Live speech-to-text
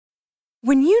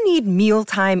When you need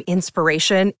mealtime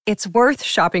inspiration, it's worth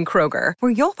shopping Kroger,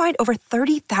 where you'll find over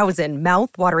 30,000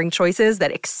 mouth-watering choices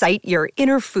that excite your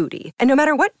inner foodie. And no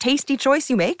matter what tasty choice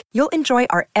you make, you'll enjoy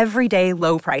our everyday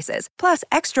low prices, plus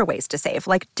extra ways to save,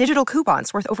 like digital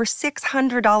coupons worth over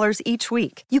 $600 each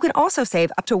week. You can also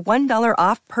save up to $1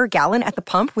 off per gallon at the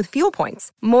pump with fuel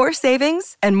points. More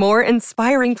savings and more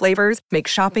inspiring flavors make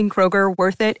shopping Kroger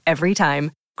worth it every time.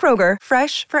 Kroger,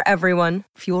 fresh for everyone.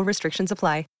 Fuel restrictions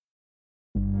apply.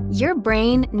 Your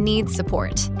brain needs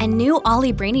support, and new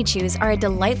Ollie Brainy Chews are a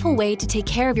delightful way to take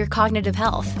care of your cognitive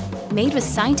health. Made with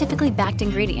scientifically backed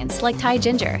ingredients like Thai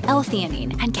ginger,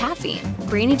 L-theanine, and caffeine,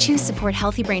 Brainy Chews support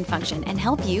healthy brain function and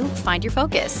help you find your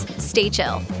focus, stay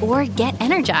chill, or get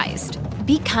energized.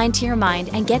 Be kind to your mind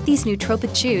and get these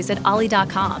nootropic chews at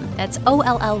ollie.com. That's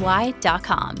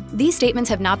OLLY.com. These statements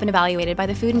have not been evaluated by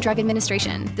the Food and Drug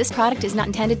Administration. This product is not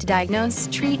intended to diagnose,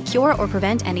 treat, cure, or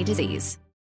prevent any disease.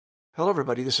 Hello,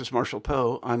 everybody. This is Marshall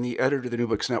Poe. I'm the editor of the New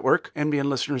Books Network. NBN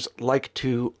listeners like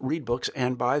to read books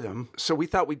and buy them. So we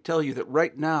thought we'd tell you that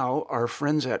right now, our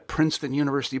friends at Princeton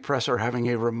University Press are having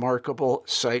a remarkable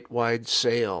site-wide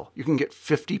sale. You can get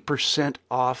 50%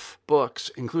 off books,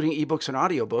 including ebooks and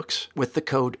audiobooks, with the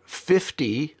code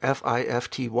 50,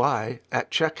 F-I-F-T-Y,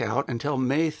 at checkout until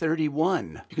May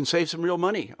 31. You can save some real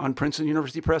money on Princeton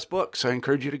University Press books. I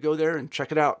encourage you to go there and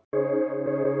check it out.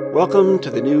 Welcome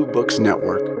to the New Books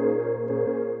Network.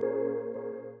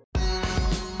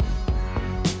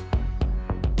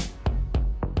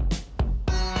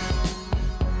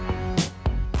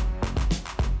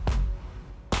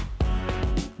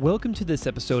 Welcome to this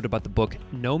episode about the book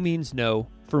NoMeansNo,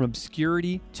 From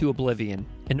Obscurity to Oblivion,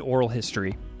 an Oral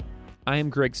History. I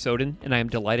am Greg Soden, and I am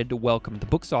delighted to welcome the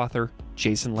book's author,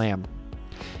 Jason Lamb.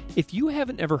 If you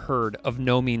haven't ever heard of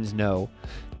NoMeansNo,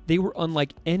 they were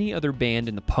unlike any other band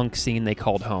in the punk scene they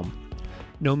called home.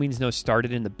 NoMeansNo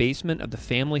started in the basement of the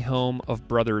family home of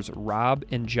brothers Rob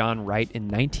and John Wright in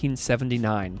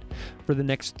 1979. For the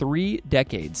next 3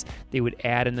 decades, they would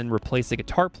add and then replace a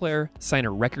guitar player, sign a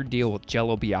record deal with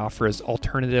Jello Biafra's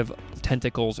Alternative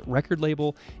Tentacles record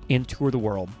label, and tour the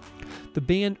world. The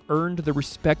band earned the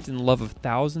respect and love of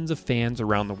thousands of fans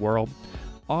around the world,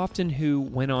 often who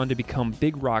went on to become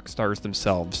big rock stars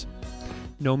themselves.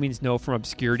 NoMeansNo, From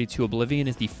Obscurity to Oblivion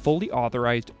is the fully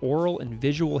authorized oral and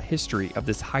visual history of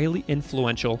this highly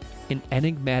influential and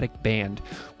enigmatic band,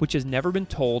 which has never been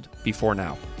told before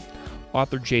now.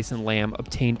 Author Jason Lamb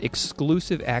obtained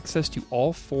exclusive access to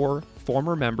all 4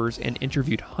 former members and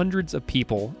interviewed hundreds of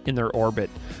people in their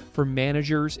orbit, from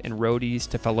managers and roadies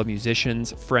to fellow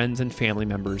musicians, friends, and family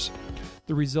members.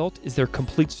 The result is their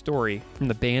complete story from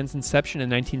the band's inception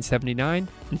in 1979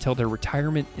 until their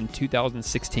retirement in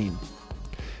 2016.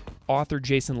 Author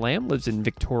Jason Lamb lives in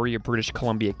Victoria, British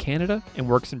Columbia, Canada, and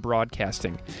works in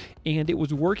broadcasting. And it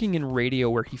was working in radio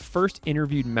where he first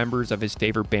interviewed members of his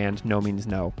favorite band,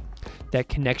 NoMeansNo. That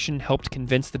connection helped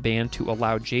convince the band to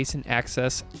allow Jason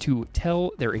access to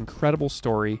tell their incredible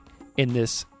story in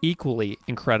this equally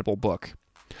incredible book.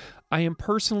 I am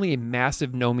personally a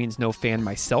massive NoMeansNo fan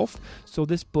myself, so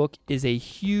this book is a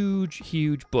huge,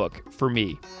 huge book for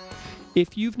me.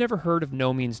 If you've never heard of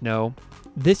NoMeansNo,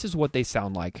 this is what they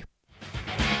sound like.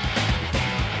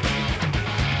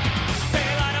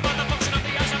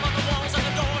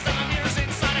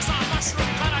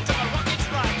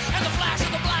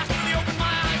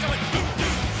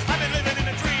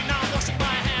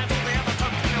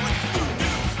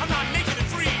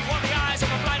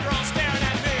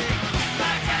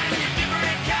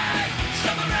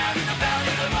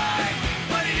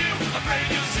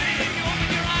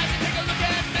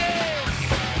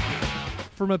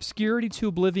 From Obscurity to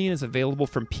Oblivion is available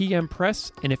from PM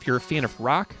Press, and if you're a fan of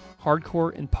rock,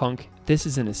 hardcore, and punk, this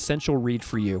is an essential read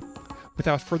for you.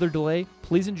 Without further delay,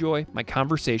 please enjoy my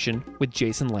conversation with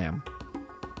Jason Lamb.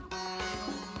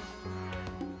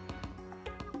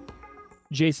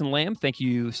 Jason Lamb, thank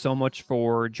you so much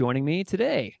for joining me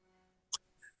today.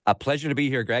 A pleasure to be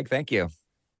here, Greg. Thank you.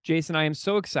 Jason, I am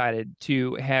so excited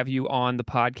to have you on the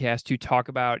podcast to talk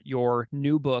about your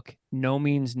new book,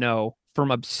 NoMeansNo,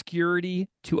 From Obscurity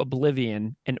to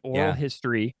Oblivion, an Oral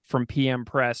History from PM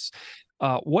Press.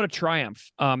 What a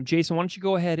triumph. Jason, why don't you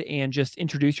go ahead and just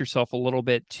introduce yourself a little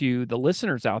bit to the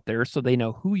listeners out there so they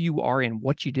know who you are and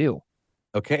what you do.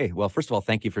 Okay. Well, first of all,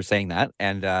 thank you for saying that.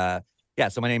 And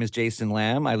so my name is Jason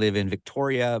Lamb. I live in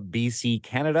Victoria, BC,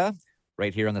 Canada,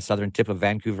 right here on the southern tip of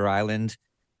Vancouver Island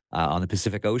on the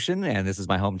Pacific Ocean. And this is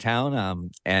my hometown.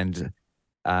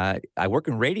 I work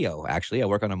in radio, actually. I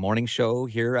work on a morning show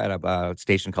here at a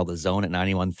station called The Zone at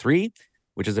 91.3,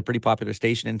 which is a pretty popular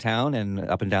station in town and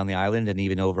up and down the island and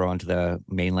even over onto the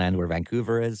mainland where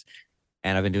Vancouver is.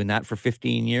 And I've been doing that for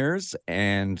 15 years.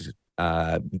 And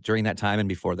during that time and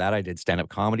before that, I did stand-up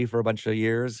comedy for a bunch of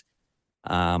years.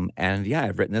 And yeah,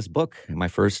 I've written this book, my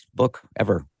first book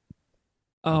ever.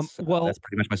 That's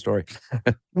pretty much my story.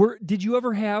 Did you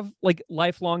ever have like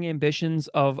lifelong ambitions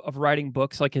of writing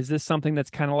books? Like, is this something that's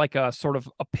kind of like a sort of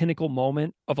a pinnacle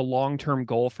moment of a long-term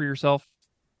goal for yourself?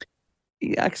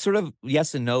 Yeah, sort of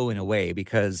yes and no in a way,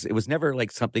 because it was never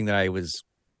like something that I was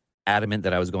adamant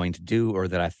that I was going to do or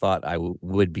that I thought I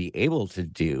would be able to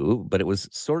do, but it was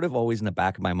sort of always in the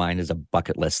back of my mind as a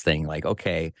bucket list thing. Like,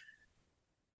 okay,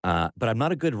 but I'm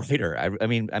not a good writer. I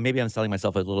mean, maybe I'm selling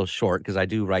myself a little short because I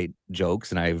do write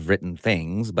jokes and I've written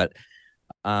things, but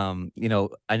I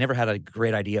never had a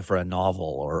great idea for a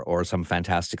novel or some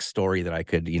fantastic story that I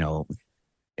could,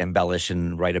 embellish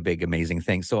and write a big, amazing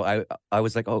thing. So I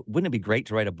was like, oh, wouldn't it be great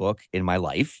to write a book in my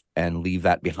life and leave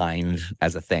that behind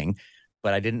as a thing?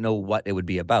 But I didn't know what it would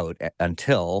be about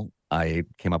until I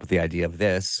came up with the idea of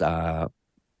this.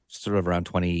 Sort of around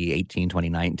 2018,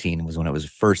 2019 was when it was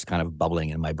first kind of bubbling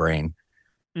in my brain.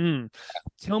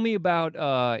 Tell me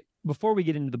about, before we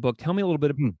get into the book, tell me a little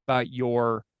bit about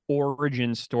your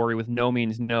origin story with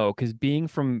NoMeansNo, because being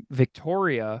from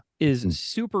Victoria is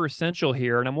super essential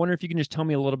here. And I'm wondering if you can just tell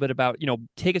me a little bit about,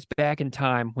 take us back in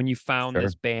time when you found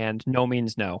this band,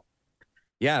 NoMeansNo.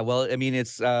 Yeah, well, I mean,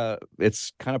 it's kind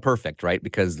of perfect, right?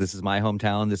 Because this is my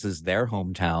hometown, this is their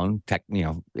hometown.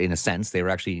 In a sense, they were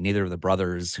actually neither of the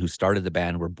brothers who started the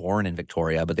band were born in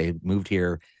Victoria, but they moved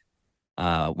here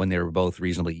when they were both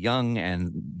reasonably young,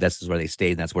 and this is where they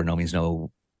stayed. And that's where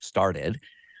NoMeansNo started.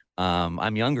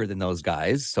 I'm younger than those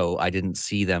guys, so I didn't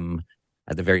see them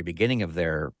at the very beginning of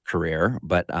their career.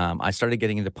 But I started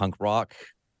getting into punk rock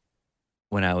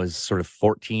when I was sort of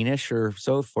 14-ish or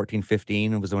so, 14,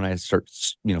 15 was when I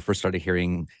first started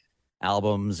hearing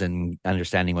albums and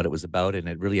understanding what it was about. And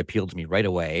it really appealed to me right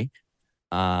away.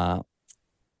 And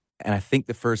I think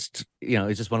the first,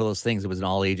 it's just one of those things. It was an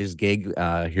all ages gig.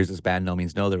 Here's this band,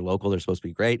 NoMeansNo. They're local. They're supposed to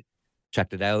be great.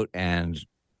 Checked it out and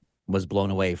was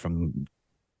blown away from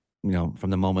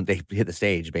the moment they hit the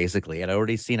stage, basically. I'd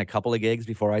already seen a couple of gigs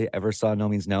before I ever saw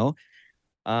NoMeansNo.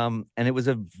 And it was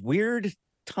a weird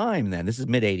time then. This is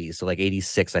mid 80s, so like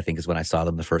 86 I think is when I saw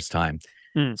them the first time.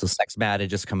 So Sex Mad had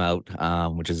just come out,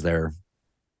 which is their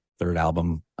third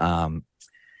album. And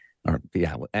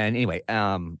anyway,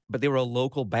 but they were a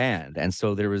local band, and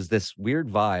so there was this weird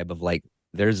vibe of like,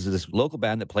 there's this local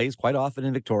band that plays quite often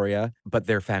in Victoria, but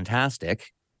they're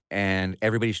fantastic and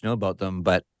everybody should know about them,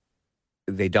 but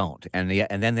they don't. And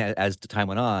then as the time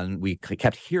went on, we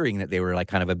kept hearing that they were like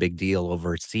kind of a big deal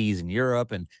overseas in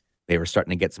Europe, and they were starting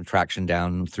to get some traction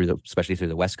down especially through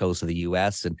the west coast of the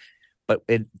US. But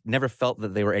it never felt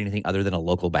that they were anything other than a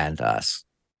local band to us.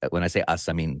 When I say us,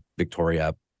 I mean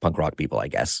Victoria punk rock people, I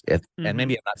guess. And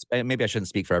maybe I shouldn't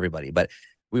speak for everybody, but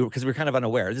because we were kind of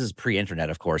unaware. This is pre-internet,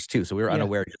 of course, too. So we were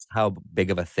unaware just how big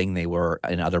of a thing they were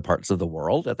in other parts of the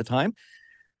world at the time.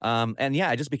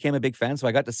 I just became a big fan. So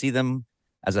I got to see them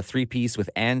as a three-piece with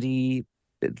Andy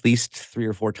at least 3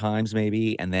 or 4 times,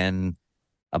 maybe, and then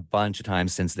a bunch of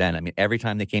times since then. I mean, every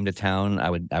time they came to town, I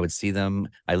would see them.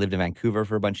 I lived in Vancouver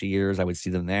for a bunch of years. I would see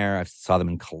them there. I saw them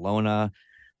in Kelowna,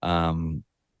 and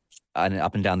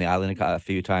up and down the island a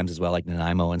few times as well, like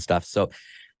Nanaimo and stuff. So,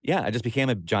 yeah, I just became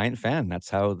a giant fan. That's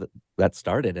how that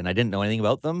started. And I didn't know anything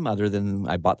about them other than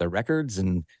I bought their records.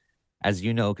 And as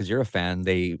you know, because you're a fan,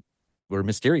 they were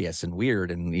mysterious and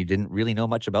weird, and you didn't really know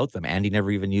much about them. Andy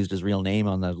never even used his real name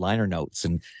on the liner notes,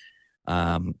 and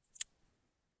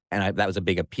that was a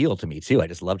big appeal to me too. I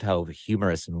just loved how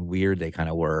humorous and weird they kind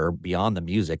of were beyond the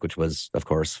music, which was, of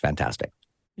course, fantastic.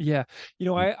 Yeah.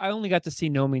 I only got to see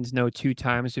NoMeansNo 2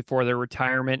 times before their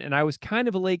retirement, and I was kind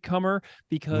of a latecomer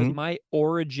because my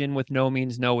origin with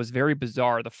NoMeansNo was very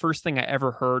bizarre. The first thing I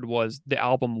ever heard was the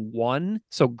album One.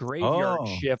 So Graveyard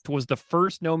Shift was the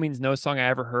first NoMeansNo song I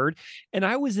ever heard. And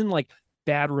I was in like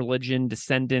Bad Religion,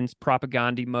 Descendants,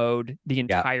 propaganda mode the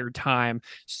entire time.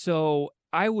 So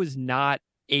I was not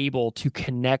able to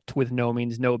connect with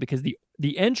NoMeansNo because the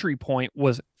entry point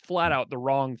was flat out the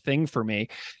wrong thing for me.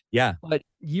 Yeah. But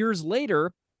years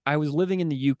later, I was living in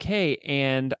the UK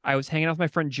and I was hanging out with my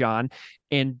friend John,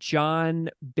 and John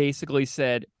basically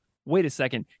said, wait a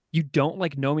second, you don't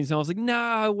like NoMeansNo? I was like,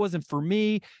 nah, it wasn't for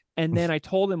me. And then I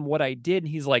told him what I did,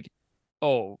 and he's like,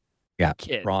 oh, yeah,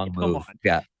 kid, wrong come move.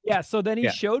 on. Yeah. So then he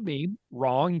showed me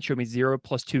wrong. He showed me 0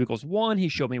 + 2 = 1. He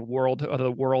showed me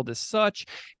the world as such.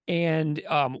 And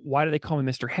why do they call me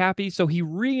Mr. Happy? So he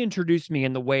reintroduced me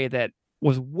in the way that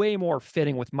was way more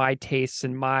fitting with my tastes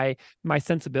and my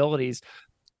sensibilities.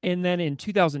 And then in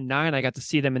 2009, I got to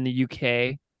see them in the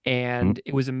UK and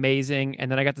it was amazing.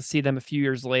 And then I got to see them a few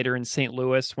years later in St.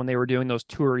 Louis when they were doing those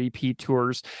tour EP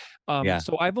tours. Yeah.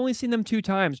 So I've only seen them 2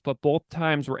 times, but both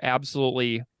times were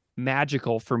absolutely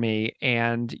magical for me.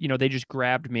 And, they just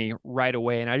grabbed me right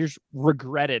away. And I just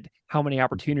regretted how many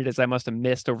opportunities I must have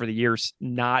missed over the years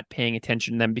not paying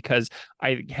attention to them because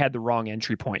I had the wrong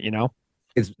entry point,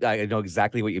 I know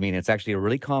exactly what you mean. It's actually a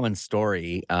really common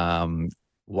story.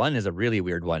 One is a really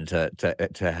weird one to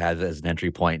have as an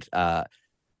entry point.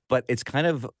 But it's kind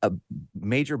of a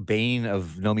major bane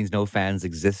of NoMeansNo fans'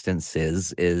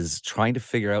 existences is trying to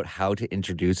figure out how to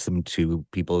introduce them to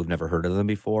people who've never heard of them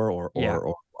before or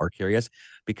are curious,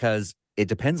 because it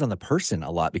depends on the person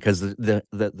a lot, because the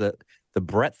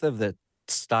breadth of the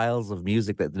styles of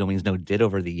music that NoMeansNo did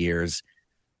over the years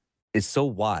is so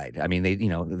wide. I mean,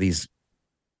 these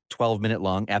 12-minute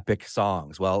long epic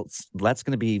songs. Well, that's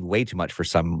going to be way too much for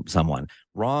someone.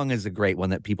 Wrong is a great one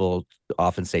that people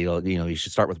often say, you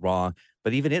should start with Wrong,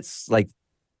 but even it's like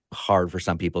hard for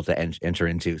some people to enter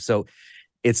into. So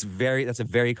that's a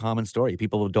very common story.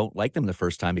 People don't like them the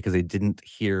first time because they didn't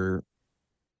hear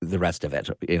the rest of it,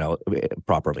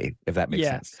 properly, if that makes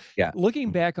sense. Yeah.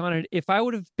 Looking back on it, if I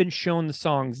would have been shown the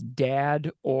songs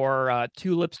Dad or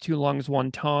Two Lips, Two Lungs,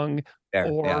 One Tongue,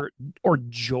 or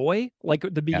Joy, like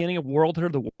at the beginning of World to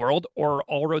the World, or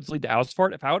All Roads Lead to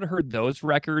Ausfart, if I would have heard those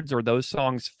records or those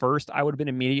songs first, I would have been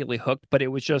immediately hooked, but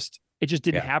it just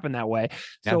didn't happen that way.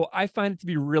 So I find it to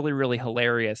be really, really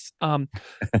hilarious.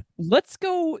 Let's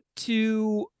go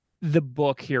to the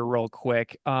book here real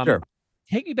quick. Sure.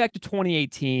 Take me back to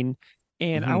 2018,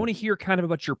 and I want to hear kind of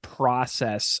about your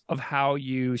process of how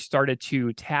you started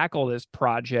to tackle this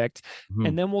project,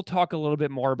 and then we'll talk a little bit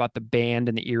more about the band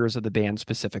and the eras of the band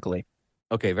specifically.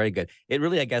 Okay, very good. It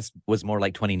really, I guess, was more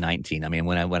like 2019. I mean,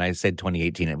 when I said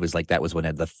 2018, it was like that was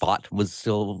when the thought was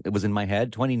in my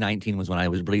head. 2019 was when I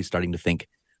was really starting to think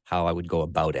how I would go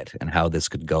about it and how this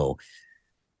could go.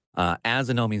 As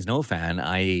a NoMeansNo fan,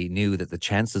 I knew that the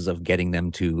chances of getting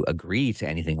them to agree to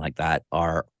anything like that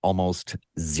are almost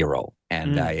zero.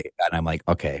 And I'm like,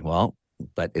 okay, well,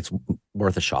 but it's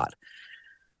worth a shot.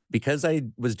 Because I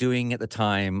was doing at the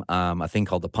time a thing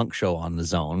called the Punk Show on the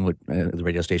Zone, the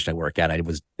radio station I work at. It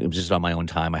was just on my own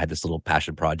time. I had this little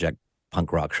passion project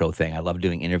punk rock show thing. I love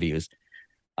doing interviews.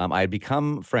 I had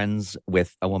become friends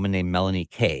with a woman named Melanie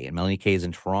Kay, and Melanie Kay is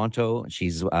in Toronto.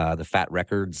 She's the Fat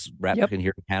Records rep in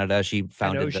here in Canada. She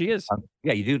founded. I know she is.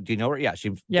 Yeah, you do. Do you know her? Yeah, she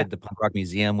did the Punk Rock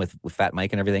Museum with Fat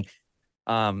Mike and everything.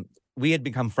 We had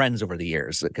become friends over the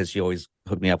years because she always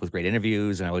hooked me up with great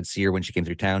interviews, and I would see her when she came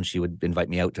through town. She would invite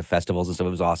me out to festivals and stuff.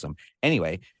 It was awesome.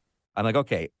 Anyway, I'm like,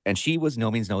 okay, and she was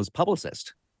NoMeansNo's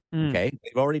publicist. Okay,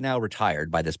 they've already now retired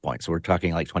by this point, so we're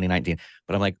talking like 2019.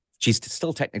 But I'm like, she's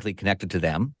still technically connected to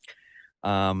them.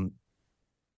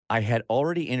 I had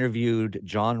already interviewed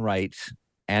John Wright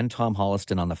and Tom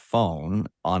Holliston on the phone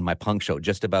on my punk show,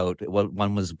 just about, well,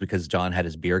 one was because John had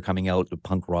his beer coming out, the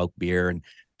punk rock beer, and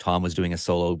Tom was doing a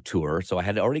solo tour. So I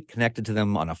had already connected to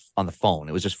them on the phone.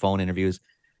 It was just phone interviews.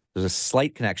 There's a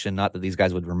slight connection, not that these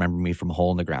guys would remember me from a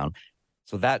hole in the ground.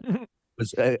 So that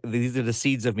was, these are the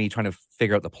seeds of me trying to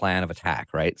figure out the plan of attack,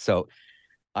 right? So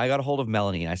I got a hold of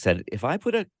Melanie and I said, if I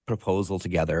put a proposal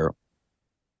together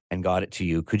and got it to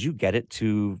you, could you get it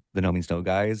to the NoMeansNo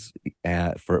guys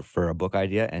for a book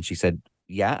idea? And she said,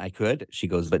 yeah, I could. She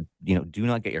goes, but do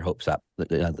not get your hopes up.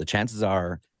 The chances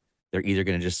are they're either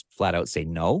going to just flat out say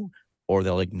no, or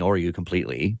they'll ignore you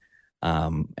completely.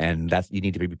 And you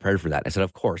need to be prepared for that. I said,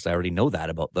 of course, I already know that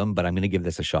about them, but I'm going to give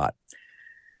this a shot.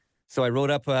 So I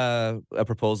wrote up a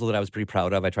proposal that I was pretty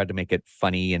proud of. I tried to make it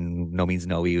funny and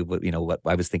NoMeansNo, what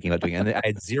I was thinking about doing. And I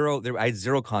had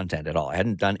zero content at all. I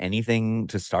hadn't done anything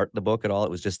to start the book at all.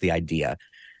 It was just the idea.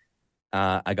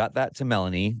 I got that to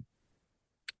Melanie.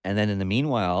 And then in the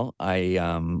meanwhile,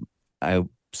 I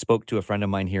spoke to a friend of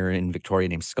mine here in Victoria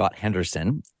named Scott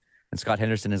Henderson. And Scott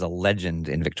Henderson is a legend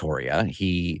in Victoria.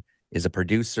 He is a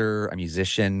producer, a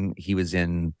musician. He was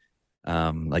in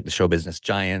like the Show Business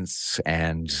Giants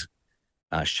and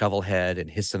Shovelhead and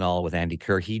Hissanol with Andy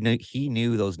Kerr. He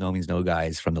knew those NoMeansNo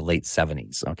guys from the late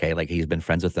 70s. Okay, like he's been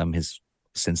friends with them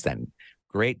since then.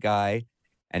 Great guy.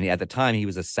 And at the time, he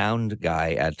was a sound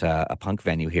guy at a punk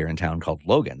venue here in town called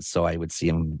Logan's. So I would see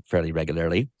him fairly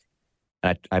regularly.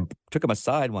 And I took him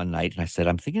aside one night and I said,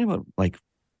 I'm thinking about like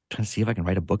trying to see if I can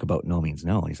write a book about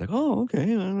NoMeansNo. And he's like, oh,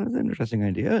 okay, that's an interesting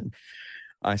idea. And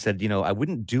I said, I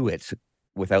wouldn't do it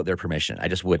without their permission. I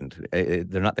just wouldn't.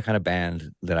 They're not the kind of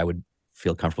band that I would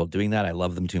feel comfortable doing that. I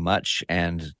love them too much.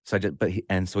 And so so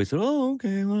he said, oh,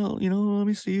 okay, well, let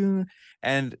me see.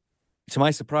 And to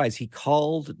my surprise, he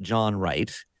called John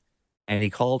Wright and he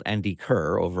called Andy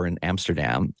Kerr over in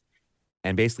Amsterdam.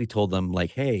 and basically told them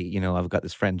like, hey, I've got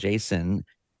this friend Jason,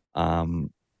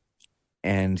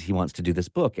 and he wants to do this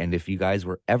book. And if you guys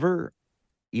were ever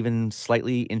even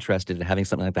slightly interested in having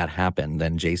something like that happen,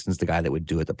 then Jason's the guy that would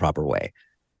do it the proper way.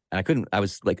 And I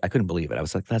couldn't believe it. I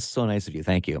was like, that's so nice of you.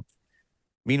 Thank you.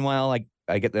 Meanwhile,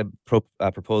 I get the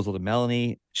proposal to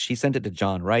Melanie. She sent it to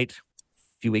John Wright.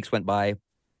 A few weeks went by.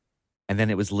 And then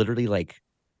it was literally like,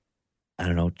 I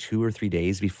don't know, 2 or 3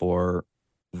 days before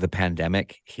the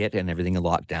pandemic hit and everything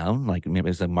locked down. Like it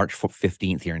was March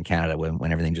 15th here in Canada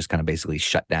when everything just kind of basically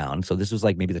shut down. So this was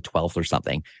like maybe the 12th or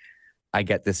something. I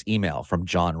get this email from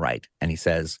John Wright, and he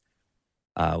says,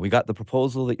 we got the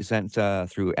proposal that you sent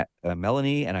through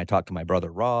Melanie, and I talked to my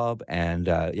brother Rob, and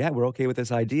we're okay with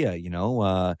this idea. You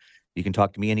can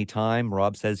talk to me anytime.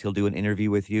 Rob says he'll do an interview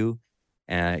with you.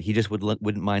 He just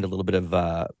wouldn't mind a little bit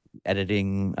of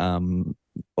editing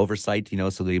oversight,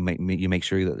 so that you make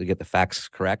sure that you get the facts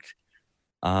correct.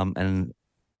 And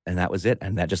that was it.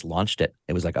 And that just launched it.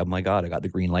 It was like, oh my God, I got the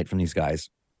green light from these guys.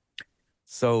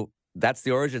 So that's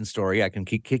the origin story. I can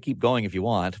keep going if you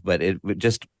want, but it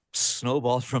just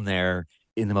snowballed from there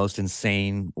in the most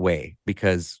insane way.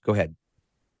 Because go ahead.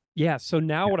 Yeah. So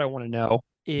now what I want to know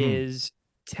is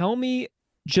tell me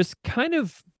just kind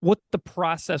of what the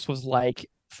process was like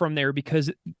from there,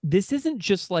 because this isn't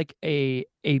just like a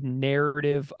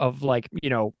narrative of like,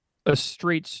 a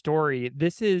straight story.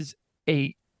 This is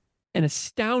an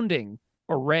astounding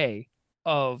array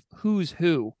of who's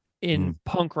who in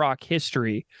punk rock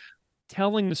history,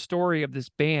 telling the story of this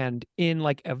band in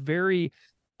like a very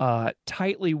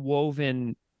tightly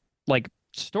woven like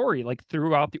story, like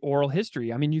throughout the oral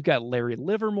history. I mean, you've got Larry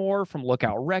Livermore from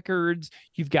Lookout Records.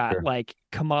 You've got like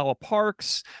Kamala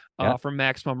Parks from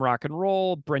Maximum Rock and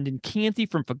Roll, Brendan Canty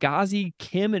from Fugazi,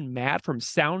 Kim and Matt from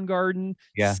Soundgarden,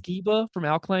 Skiba from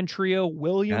Alkaline Trio,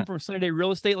 William from Sunny Day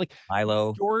Real Estate, like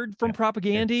Milo, George from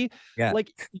Propagandy,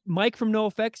 like Mike from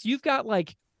NoFX. You've got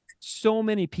like so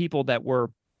many people that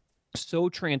were so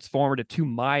transformative to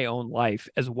my own life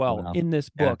as well in this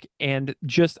book. And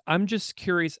I'm just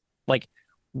curious, like,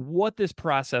 what this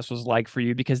process was like for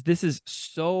you, because this is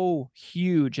so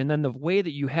huge. And then the way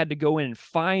that you had to go in and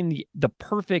find the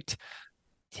perfect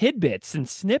tidbits and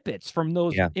snippets from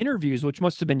those interviews, which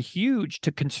must have been huge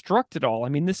to construct it all. I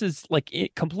mean, this is like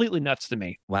completely nuts to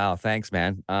me. Wow. Thanks,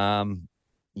 man.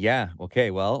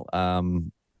 Okay. Well,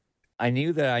 I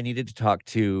knew that I needed to talk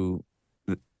to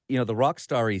the rock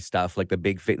starry stuff, like the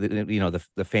big,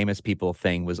 the famous people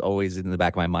thing was always in the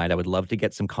back of my mind. I would love to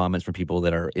get some comments from people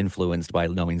that are influenced by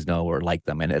NoMeansNo or like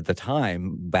them. And at the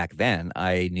time, back then,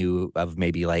 I knew of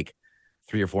maybe like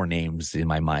 3 or 4 names in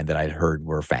my mind that I'd heard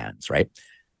were fans, right?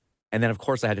 And then, of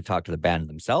course, I had to talk to the band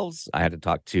themselves. I had to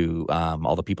talk to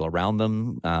all the people around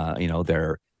them,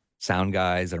 their sound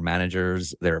guys, their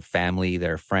managers, their family,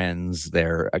 their friends,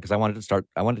 because I wanted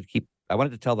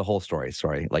to tell the whole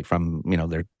story, like from,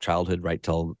 their childhood right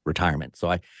till retirement. So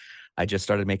I just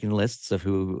started making lists of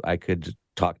who I could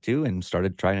talk to and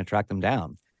started trying to track them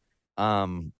down.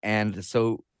 And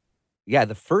so,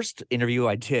 the first interview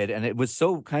I did, and it was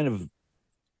so kind of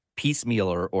piecemeal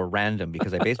or random,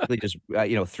 because I basically just,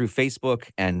 through Facebook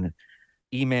and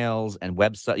emails and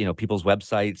website, people's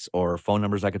websites or phone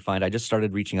numbers I could find, I just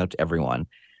started reaching out to everyone.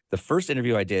 The first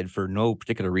interview I did for no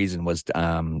particular reason was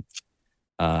Tim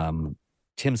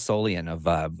Solian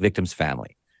of Victim's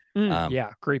Family.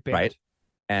 Great band. Right.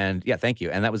 And thank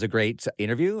you. And that was a great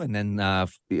interview. And then,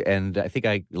 and I think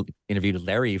I interviewed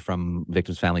Larry from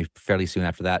Victim's Family fairly soon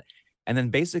after that. And then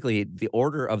basically the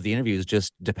order of the interviews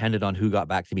just depended on who got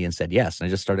back to me and said yes. And I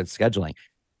just started scheduling.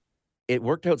 It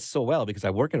worked out so well because I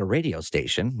work at a radio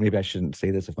station. Maybe I shouldn't say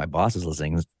this if my boss is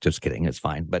listening. Just kidding. It's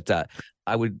fine. But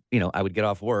I would get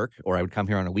off work, or I would come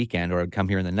here on a weekend, or I would come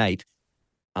here in the night.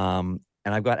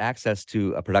 And I've got access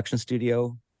to a production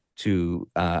studio.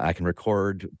 I can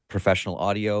record professional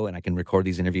audio, and I can record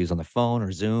these interviews on the phone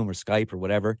or Zoom or Skype or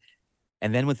whatever.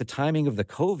 And then with the timing of the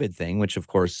COVID thing, which of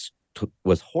course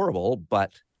was horrible,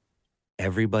 but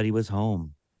everybody was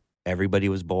home. Everybody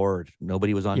was bored.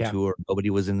 Nobody was on tour. Nobody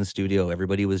was in the studio.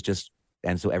 Everybody was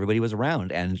and so everybody was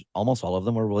around, and almost all of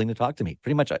them were willing to talk to me.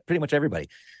 Pretty much everybody.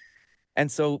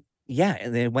 And so,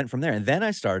 and then it went from there. And then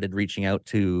I started reaching out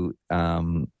to,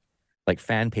 like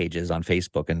fan pages on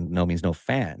Facebook and NoMeansNo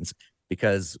fans,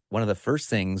 because one of the first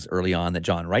things early on that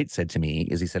John Wright said to me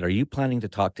is, he said, "Are you planning to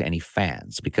talk to any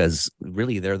fans? Because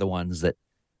really they're the ones that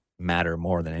matter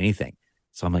more than anything."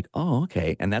 So I'm like, oh,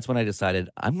 okay. And that's when I decided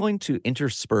I'm going to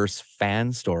intersperse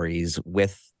fan stories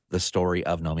with the story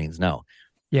of NoMeansNo.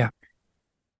 Yeah.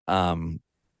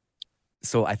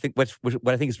 So I think what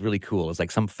I think is really cool is like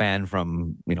some fan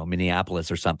from, Minneapolis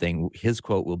or something, his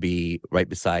quote will be right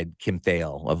beside Kim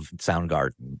Thale of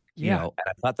Soundgarden, Yeah. and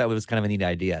I thought that was kind of a neat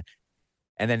idea.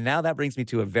 And then now that brings me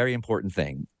to a very important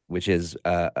thing, which is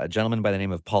a gentleman by the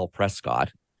name of Paul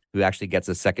Prescott, who actually gets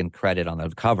a second credit on the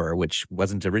cover, which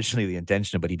wasn't originally the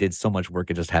intention, but he did so much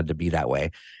work, it just had to be that way.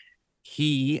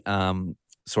 He,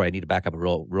 sorry, I need to back up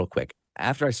real quick.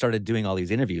 After I started doing all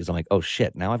these interviews, I'm like, oh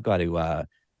shit, now I've got to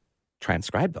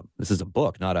transcribe them. This is a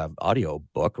book, not an audio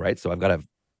book, right? So I've got to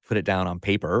put it down on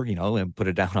paper, and put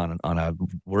it down on a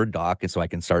Word doc, and so I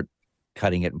can start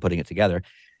cutting it and putting it together.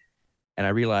 And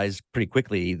I realized pretty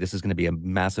quickly this is going to be a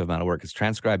massive amount of work, because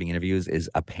transcribing interviews is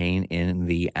a pain in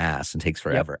the ass and takes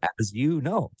forever, as you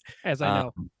know. As I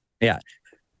know. Yeah.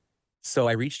 So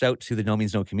I reached out to the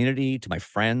NoMeansNo community, to my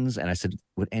friends, and I said,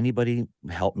 would anybody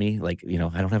help me? Like, I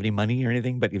don't have any money or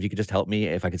anything, but if you could just help me,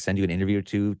 if I could send you an interview or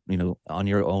two, on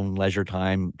your own leisure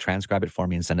time, transcribe it for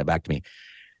me and send it back to me.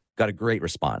 Got a great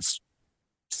response.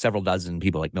 Several dozen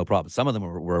people, like, no problem. Some of them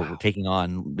were taking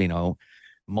on,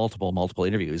 multiple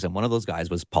interviews. And one of those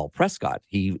guys was Paul Prescott.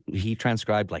 He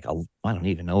transcribed like, I don't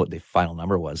even know what the final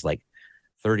number was, like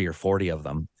 30 or 40 of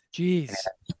them. Jeez.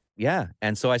 Yeah.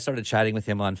 And so I started chatting with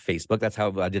him on Facebook. That's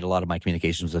how I did a lot of my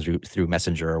communications, was through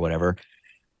Messenger or whatever.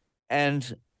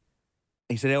 And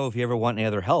he said, oh, if you ever want any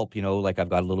other help, like I've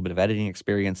got a little bit of editing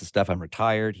experience and stuff. I'm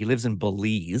retired. He lives in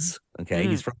Belize. Okay.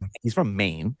 He's from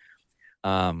Maine.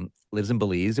 Lives in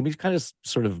Belize. And we kind of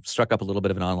sort of struck up a little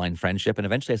bit of an online friendship. And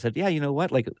eventually I said, yeah, you know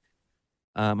what? Like,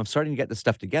 I'm starting to get this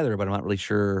stuff together, but I'm not really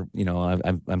sure,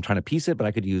 I'm trying to piece it, but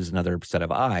I could use another set of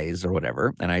eyes or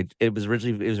whatever. And it was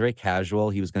very casual.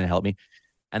 He was going to help me.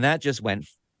 And that just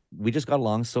we just got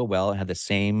along so well and had the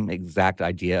same exact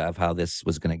idea of how this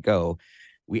was going to go.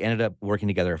 We ended up working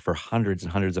together for hundreds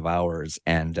and hundreds of hours.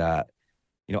 And,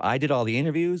 I did all the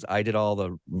interviews, I did all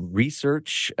the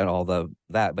research and all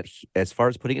that. But as far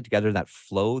as putting it together, that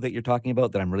flow that you're talking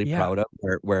about, that I'm really proud of,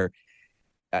 where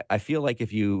I feel like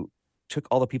if you took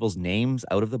all the people's names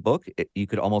out of the book, you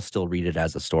could almost still read it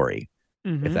as a story,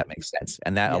 if that makes sense.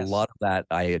 And that a lot of that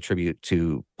I attribute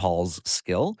to Paul's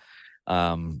skill.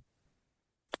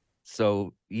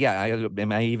 So yeah,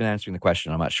 am I even answering the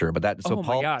question? I'm not sure, but that. So oh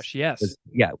Paul, my gosh, yes,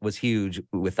 was huge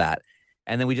with that.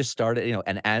 And then we just started,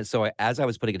 and as I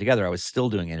was putting it together, I was still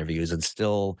doing interviews and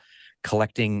still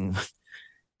collecting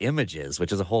images,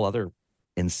 which is a whole other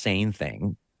insane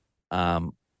thing. At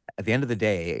the end of the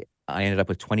day, I ended up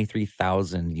with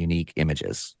 23,000 unique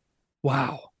images.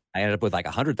 Wow. I ended up with like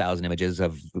 100,000 images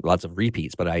of lots of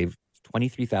repeats, but I have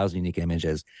 23,000 unique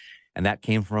images. And that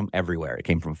came from everywhere. It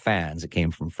came from fans. It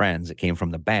came from friends. It came from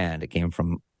the band. It came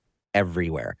from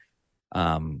everywhere.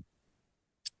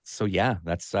 So yeah,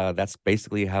 that's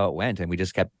basically how it went. And we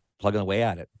just kept plugging away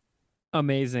at it.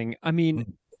 Amazing. I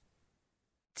mean,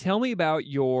 tell me about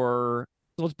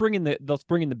let's bring in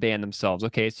the band themselves.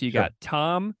 Okay. So you got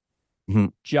Tom,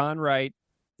 John Wright,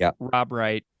 Rob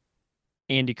Wright,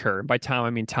 Andy Kerr. By Tom,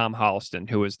 I mean Tom Holliston,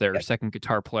 who was their second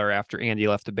guitar player after Andy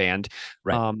left the band.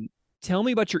 Right. Tell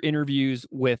me about your interviews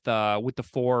with the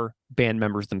four band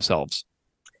members themselves.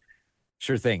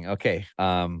 Sure thing. Okay.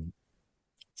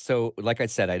 So like I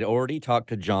said, I'd already talked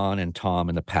to John and Tom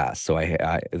in the past, so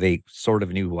they sort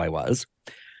of knew who I was.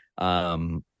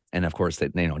 And of course,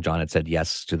 that John had said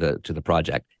yes to the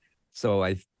project. So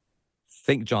I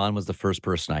think John was the first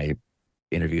person I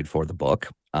interviewed for the book.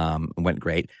 Went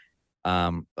great.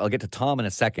 I'll get to Tom in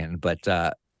a second,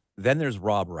 but then there's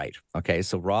Rob Wright. Okay,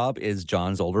 so Rob is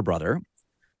John's older brother,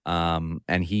 and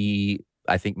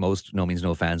I think most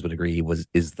NoMeansNo fans would agree,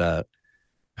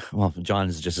 John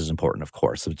is just as important, of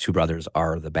course. The two brothers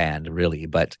are the band, really,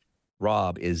 but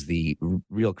Rob is the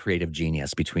real creative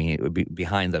genius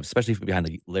behind especially behind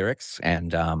the lyrics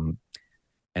and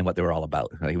what they were all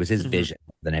about. It was his vision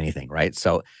than anything, right?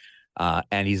 So,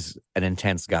 and he's an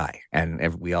intense guy,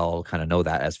 and we all kind of know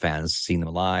that as fans, seeing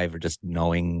them live or just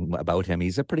knowing about him.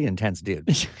 He's a pretty intense dude.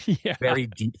 Very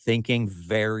deep thinking,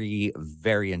 very,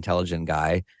 very intelligent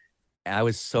guy. I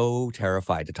was so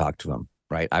terrified to talk to him.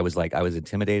 Right. I was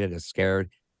intimidated, I was scared.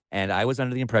 And I was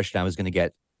under the impression I was going to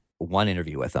get one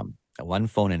interview with him, one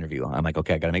phone interview. I'm like,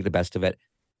 okay, I got to make the best of it.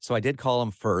 So I did call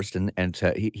him first, and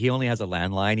he only has a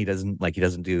landline. He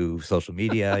doesn't do social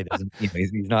media. He doesn't,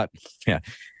 he's not. Yeah.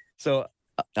 So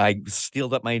I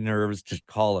steeled up my nerves to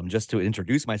call him just to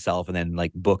introduce myself and then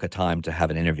like book a time to have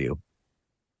an interview.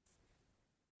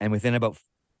 And within about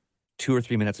 2 or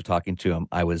 3 minutes of talking to him,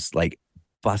 I was like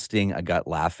busting a gut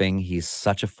laughing. He's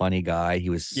such a funny guy. He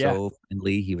was so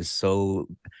friendly. He was so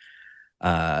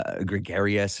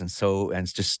gregarious and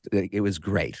it was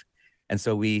great. And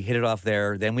so we hit it off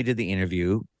there. Then we did the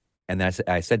interview. And then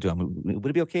I said to him,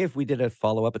 would it be okay if we did a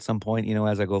follow-up at some point,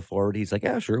 as I go forward? He's like,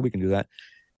 yeah, sure, we can do that.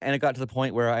 And it got to the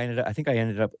point where I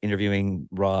ended up interviewing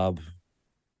Rob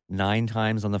 9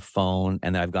 times on the phone,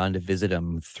 and then I've gone to visit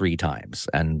him 3 times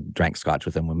and drank scotch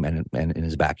with him and in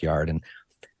his backyard. And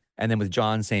then with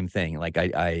John, same thing. Like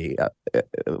I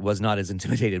was not as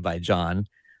intimidated by John,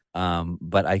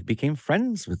 but I became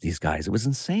friends with these guys. It was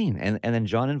insane. And then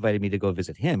John invited me to go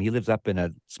visit him. He lives up in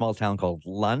a small town called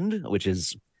Lund, which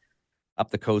is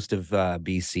up the coast of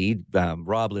BC.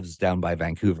 Rob lives down by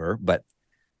Vancouver, but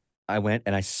I went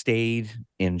and I stayed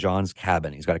in John's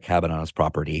cabin. He's got a cabin on his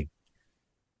property.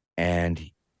 And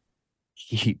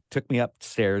he took me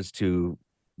upstairs to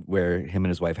where him and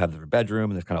his wife have their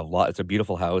bedroom, and there's kind of it's a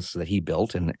beautiful house that he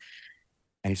built, and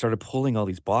he started pulling all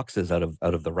these boxes out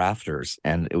of the rafters,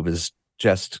 and it was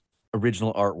just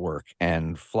original artwork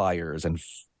and flyers and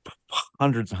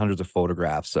hundreds and hundreds of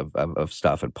photographs of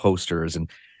stuff and posters, and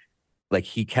like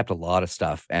he kept a lot of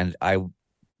stuff. And I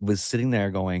was sitting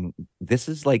there going, this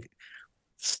is like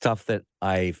stuff that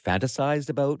I fantasized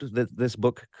about that this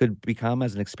book could become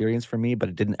as an experience for me, but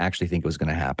I didn't actually think it was going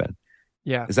to happen.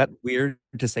 Yeah. Is that weird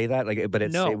to say that?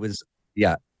 But No. it was,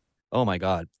 yeah. Oh my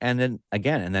God. And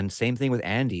then same thing with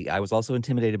Andy. I was also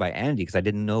intimidated by Andy because I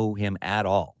didn't know him at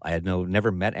all. I had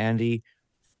never met Andy.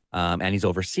 And he's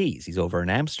overseas. He's over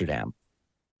in Amsterdam.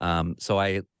 So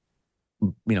I,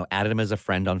 added him as a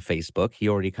friend on Facebook. He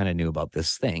already kind of knew about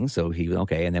this thing. So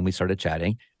okay. And then we started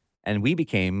chatting, and we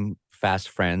became fast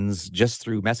friends just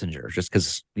through Messenger, just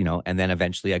because, and then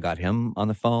eventually I got him on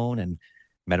the phone and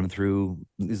met him through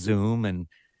Zoom, and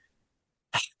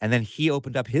then he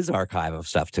opened up his archive of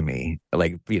stuff to me.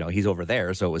 Like, he's over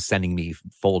there, so it was sending me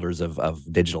folders of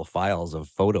digital files of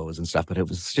photos and stuff, but it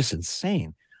was just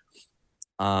insane.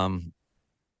 And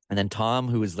then Tom,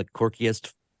 who is the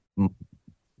quirkiest,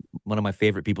 one of my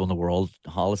favorite people in the world,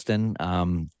 Holliston,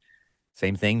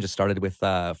 same thing, just started with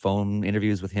phone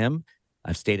interviews with him.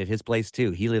 I've stayed at his place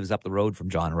too. He lives up the road from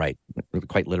John Wright,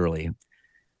 quite literally.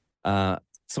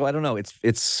 So I don't know.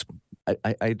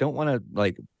 I don't want to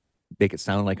like make it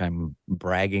sound like I'm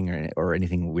bragging or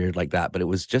anything weird like that, but it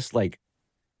was just like,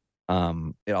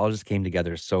 it all just came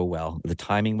together so well. The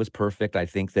timing was perfect. I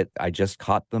think that I just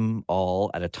caught them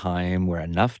all at a time where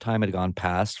enough time had gone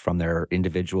past from their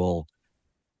individual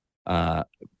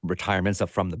retirements up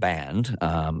from the band.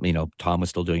 Tom was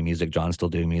still doing music, John's still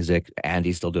doing music,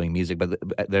 Andy's still doing music, but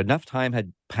enough time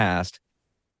had passed.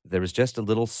 There was just a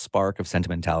little spark of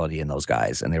sentimentality in those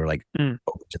guys, and they were like,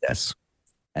 open to this.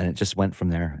 And it just went from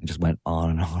there. It just went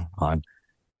on and on and on.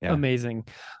 Yeah. Amazing.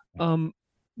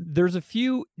 There's a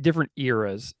few different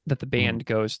eras that the band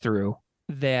goes through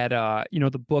that,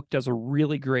 the book does a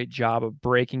really great job of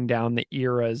breaking down the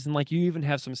eras. And like, you even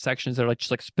have some sections that are like just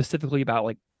like specifically about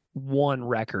like one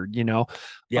record,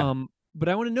 Yeah. But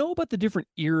I want to know about the different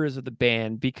eras of the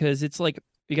band, because it's like,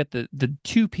 you got the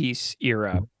 2-piece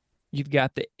era. You've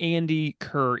got the Andy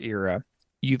Kerr era.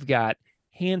 You've got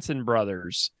Hanson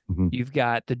Brothers. You've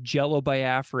got the Jello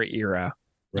Biafra era.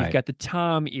 Right. You've got the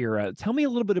Tom era. Tell me a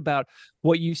little bit about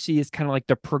what you see as kind of like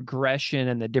the progression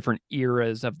and the different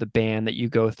eras of the band that you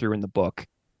go through in the book.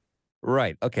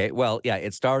 Right. Okay. Well, yeah,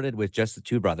 it started with just the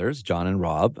two brothers, John and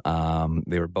Rob.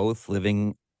 They were both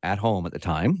living at home at the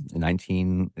time,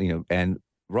 and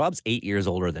Rob's 8 years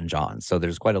older than John. So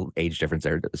there's quite an age difference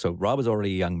there. So Rob was already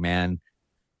a young man,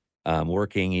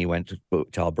 working. He went to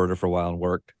Alberta for a while and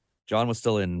worked. John was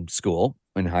still in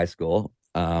high school.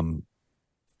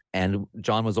 And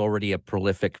John was already a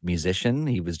prolific musician.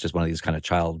 He was just one of these kind of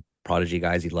child prodigy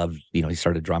guys. He loved, he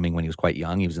started drumming when he was quite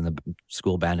young. He was in the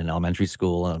school band in elementary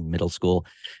school and middle school,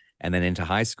 and then into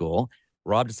high school.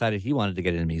 Rob decided he wanted to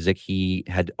get into music. He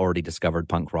had already discovered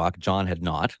punk rock. John had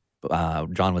not.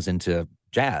 John was into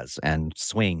jazz and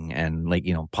swing and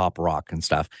pop rock and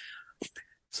stuff.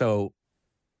 So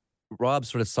Rob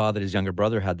sort of saw that his younger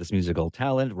brother had this musical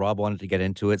talent. Rob wanted to get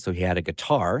into it, so he had a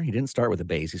guitar. He didn't start with a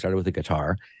bass. He started with a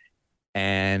guitar.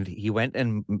 And he went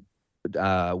and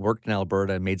worked in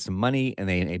Alberta and made some money, and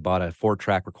they bought a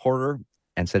 4-track recorder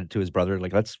and said to his brother,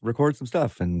 like, let's record some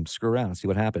stuff and screw around and see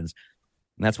what happens.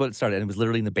 And that's what it started. And it was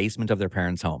literally in the basement of their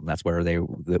parents' home. That's where they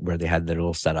had their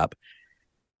little setup.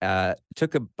 It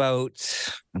took about,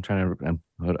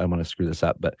 I want to screw this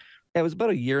up, but it was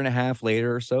about a year and a half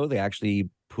later or so, they actually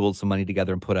pooled some money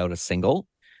together and put out a single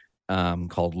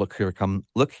called Look Here Come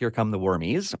the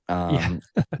Wormies.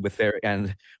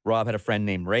 And Rob had a friend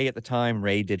named Ray at the time.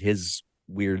 Ray did his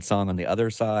weird song on the other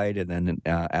side. And then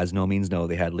as NoMeansNo,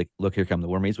 they had Look Here Come the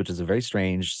Wormies, which is a very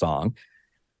strange song.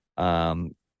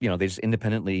 They just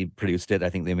independently produced it. I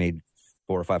think they made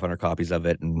 400 or 500 copies of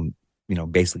it and,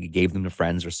 basically gave them to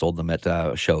friends or sold them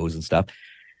at shows and stuff.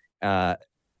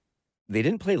 They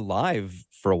didn't play live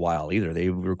for a while either. They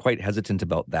were quite hesitant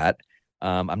about that.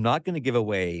 I'm not going to give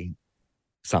away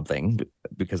something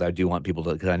because I do want people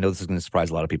to, because I know this is going to surprise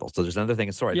a lot of people. So there's another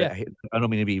thing. Sorry, Yeah. I don't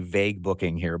mean to be vague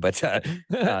booking here, but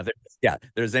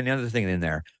there's another thing in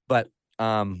there. But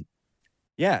and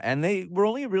they were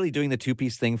only really doing the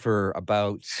two-piece thing for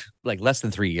about like less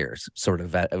than 3 years, sort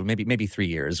of, maybe 3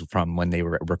 years from when they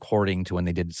were recording to when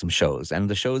they did some shows. And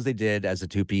the shows they did as a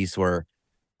two-piece were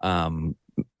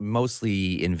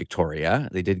mostly in Victoria.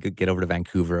 They did get over to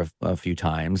Vancouver a few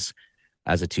times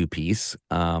as a two-piece.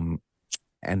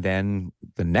 And then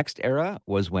the next era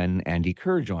was when Andy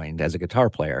Kerr joined as a guitar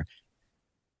player.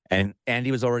 And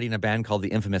Andy was already in a band called the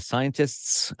Infamous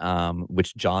Scientists,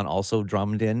 which John also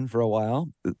drummed in for a while.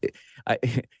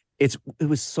 It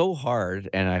was so hard,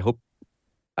 and I hope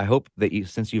that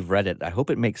since you've read it, I hope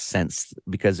it makes sense,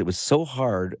 because it was so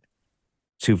hard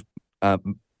to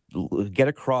get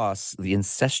across the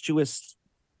incestuous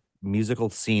musical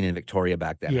scene in Victoria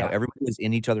back then. Yeah. How everybody was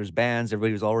in each other's bands,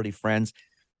 everybody was already friends.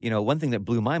 One thing that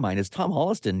blew my mind is Tom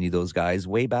Holliston knew those guys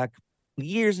way back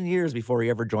years and years before he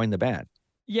ever joined the band.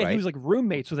 Yeah, right? he was like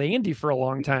roommates with Andy for a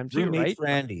long time too, roommates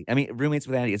right? Roommates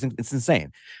with Andy. It's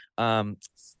insane.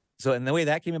 So, and the way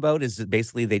that came about is that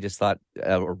basically they just thought,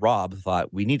 Rob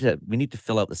thought, we need to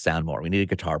fill out the sound more. We need a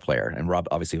guitar player, and Rob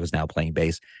obviously was now playing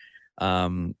bass.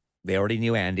 They already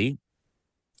knew Andy.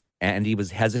 Andy was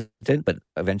hesitant, but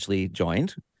eventually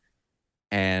joined.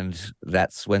 And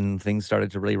that's when things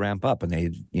started to really ramp up, and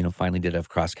they, finally did a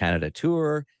cross Canada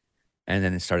tour, and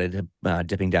then it started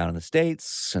dipping down in the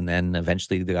States, and then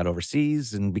eventually they got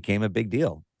overseas and became a big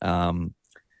deal.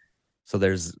 So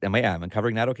am I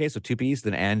covering that okay? So two-piece,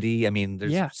 then Andy. I mean,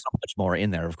 there's so much more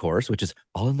in there, of course, which is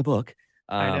all in the book.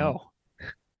 I know.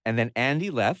 And then Andy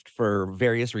left for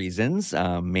various reasons,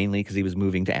 mainly because he was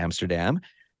moving to Amsterdam.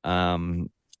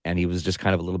 And he was just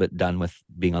kind of a little bit done with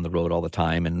being on the road all the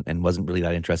time, and wasn't really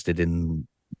that interested in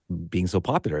being so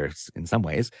popular in some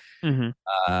ways.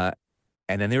 Mm-hmm.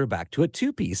 And then they were back to a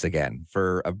two-piece again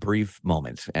for a brief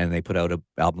moment. And they put out an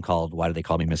album called Why Do They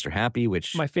Call Me Mr. Happy,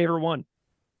 which My favorite one.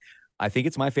 I think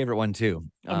it's my favorite one too.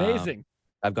 Amazing.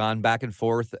 I've gone back and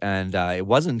forth, and it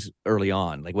wasn't early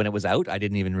on. Like when it was out, I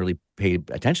didn't even really pay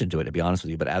attention to it, to be honest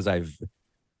with you. But as I've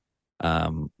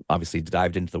obviously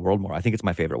dived into the world more, I think it's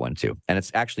my favorite one too. And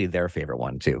it's actually their favorite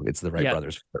one too. It's the Wright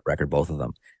brothers' favorite record, both of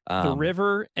them. The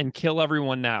River and Kill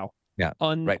Everyone Now. Yeah.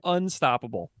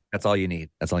 Unstoppable. That's all you need.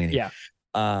 Yeah.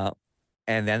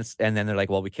 And then they're like,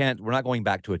 well, we're not going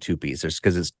back to a two-piece,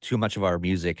 because it's too much of our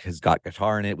music has got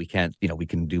guitar in it. We can't, we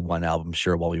can do one album,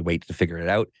 sure, while we wait to figure it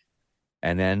out.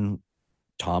 And then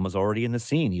Tom was already in the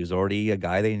scene. He was already a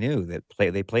guy they knew that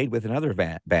they played with in other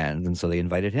bands, and so they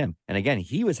invited him. And again,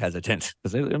 he was hesitant,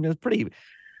 because it was a pretty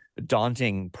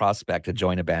daunting prospect to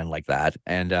join a band like that.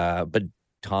 And but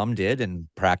Tom did, and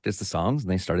practiced the songs,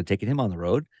 and they started taking him on the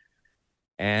road.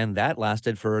 And that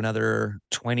lasted for another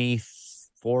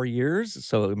 24 years.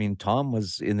 So, I mean, Tom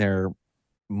was in there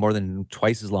more than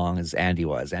twice as long as Andy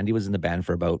was. Andy was in the band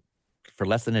for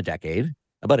less than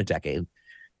about a decade.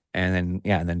 And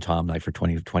then Tom, like for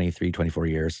 23, 24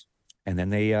 years. And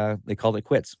then they called it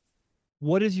quits.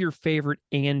 What is your favorite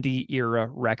Andy era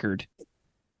record?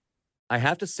 I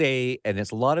have to say, and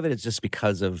a lot of it is just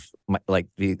because of the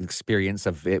experience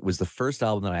of it was the first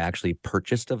album that I actually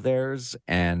purchased of theirs.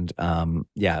 And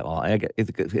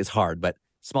it's hard, but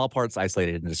Small Parts,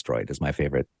 Isolated and Destroyed is my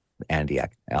favorite Andy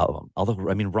album. Although,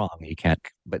 I mean, wrong, you can't,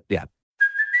 but yeah.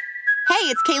 Hey,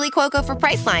 it's Kaylee Cuoco for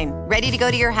Priceline. Ready to go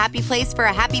to your happy place for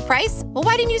a happy price? Well,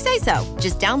 why didn't you say so?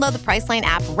 Just download the Priceline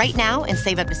app right now and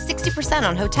save up to 60%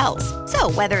 on hotels.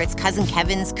 So whether it's Cousin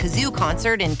Kevin's Kazoo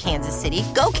Concert in Kansas City,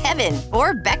 go Kevin,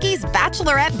 or Becky's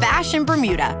Bachelorette Bash in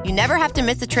Bermuda, you never have to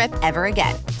miss a trip ever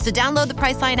again. So download the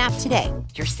Priceline app today.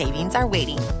 Your savings are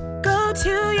waiting. Go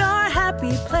to your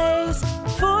happy place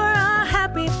for a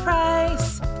happy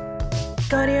price.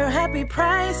 Go to your happy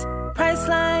price,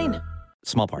 Priceline.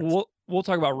 Small Parts. We'll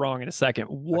talk about wrong in a second.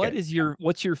 What's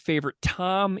your favorite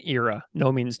Tom era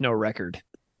NoMeansNo record?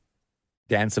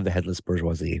 Dance of the Headless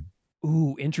Bourgeoisie.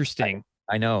 Ooh, interesting.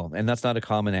 I know, and that's not a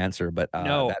common answer, but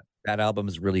no. that album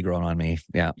has really grown on me.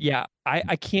 Yeah. Yeah.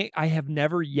 I have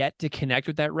never yet to connect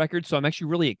with that record. So I'm actually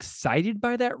really excited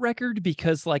by that record,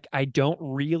 because I don't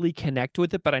really connect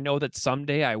with it, but I know that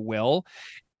someday I will.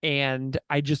 And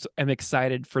I just am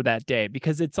excited for that day,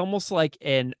 because it's almost like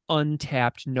an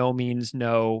untapped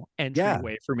NoMeansNo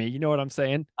entryway for me. You know what I'm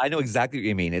saying? I know exactly what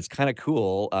you mean. It's kind of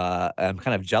cool. I'm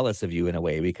kind of jealous of you in a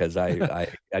way, because I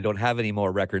don't have any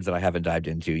more records that I haven't dived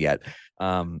into yet.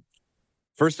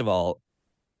 First of all,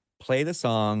 play the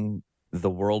song "The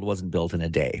World Wasn't Built in a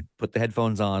Day." Put the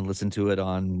headphones on, listen to it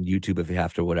on YouTube if you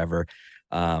have to, whatever.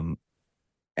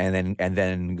 And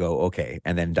then go, okay,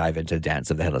 and then dive into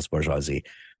Dance of the Headless Bourgeoisie.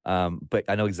 But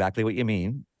I know exactly what you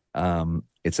mean.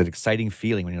 It's an exciting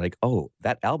feeling when you're like, oh,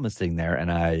 that album is sitting there,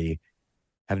 and I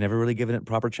have never really given it a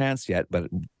proper chance yet, but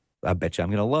I bet you I'm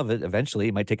going to love it eventually.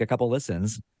 It might take a couple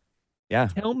listens. Yeah.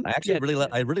 I actually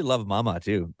really love Mama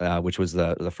too, which was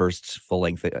the first full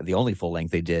length, the only full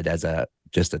length they did as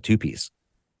just a 2-piece.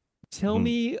 Tell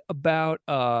me about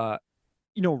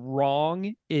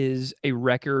Wrong is a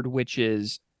record which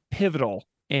is pivotal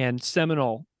and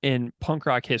seminal in punk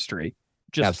rock history.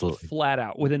 Just Absolutely. flat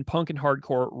out. Within punk and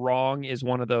hardcore, Wrong is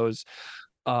one of those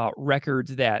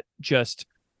records that just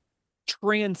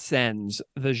transcends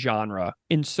the genre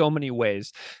in so many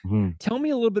ways. Tell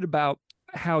me a little bit about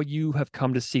how you have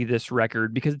come to see this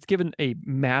record, because it's given a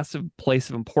massive place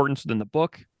of importance within the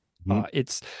book.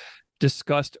 It's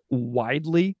discussed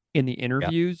widely in the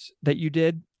interviews that you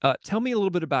did. Tell me a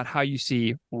little bit about how you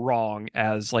see Wrong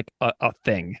as like a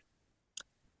thing.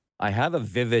 I have a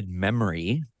vivid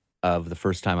memory of the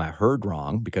first time I heard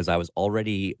Wrong, because I was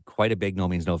already quite a big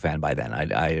NoMeansNo fan by then.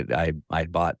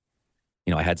 I'd bought,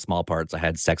 I had Small Parts, I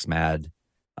had Sex Mad.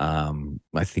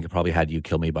 I think I probably had You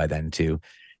Kill Me by then too.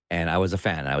 And I was a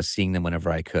fan. I was seeing them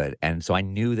whenever I could. And so I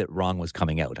knew that Wrong was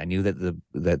coming out. I knew that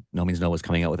that NoMeansNo was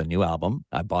coming out with a new album.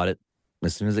 I bought it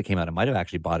as soon as it came out. I might have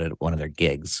actually bought it at one of their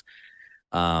gigs.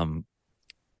 And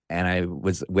I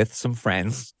was with some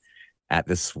friends at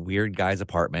this weird guy's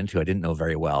apartment who I didn't know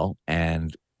very well.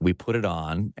 And we put it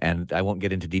on, and I won't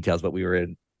get into details, but we were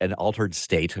in an altered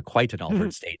state, quite an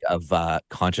altered state of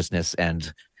consciousness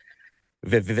and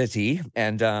vivity,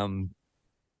 and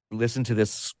listened to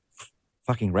this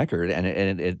fucking record,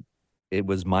 and it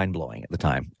was mind blowing at the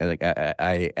time. And like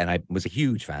I was a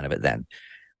huge fan of it then.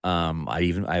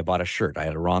 I bought a shirt. I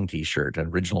had a Wrong T-shirt, an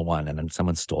original one, and then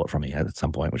someone stole it from me at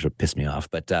some point, which would piss me off.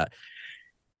 But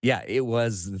yeah, it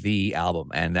was the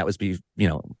album, and that was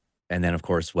and then of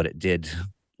course what it did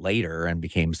later and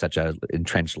became such a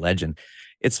entrenched legend.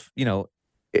 It's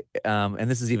and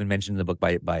this is even mentioned in the book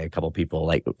by a couple people,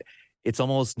 like, it's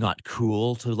almost not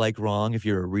cool to like Wrong if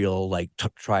you're a real like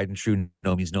tried and true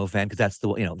NoMeansNo fan, because that's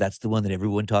the that's the one that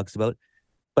everyone talks about.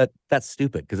 But that's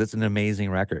stupid, because it's an amazing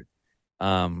record.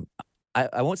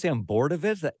 I won't say I'm bored of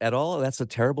it at all. That's a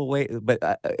terrible way. But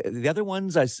the other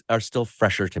ones are still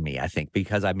fresher to me, I think,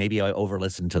 because I over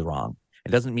listen to Wrong. It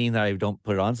doesn't mean that I don't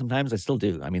put it on sometimes. I still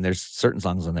do. I mean, there's certain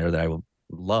songs on there that I will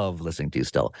love listening to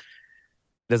still.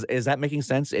 Is that making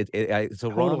sense? So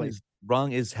totally.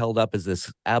 Wrong is held up as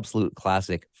this absolute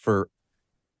classic for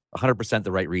 100%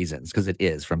 the right reasons, because it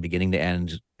is, from beginning to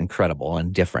end, incredible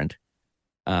and different.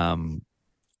 And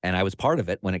I was part of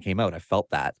it when it came out. I felt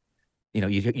that.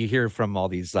 You hear from all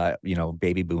these,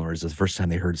 baby boomers, the first time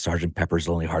they heard Sgt. Pepper's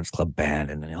Lonely Hearts Club Band,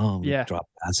 and then, drop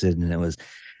acid, and it was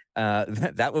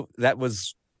that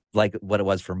was like what it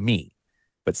was for me.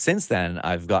 But since then,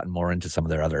 I've gotten more into some of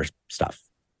their other stuff.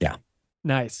 Yeah.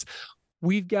 Nice.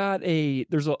 We've got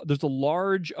there's a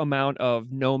large amount of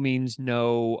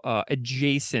NoMeansNo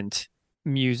adjacent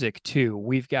music too.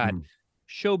 We've got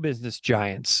show business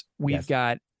giants. We've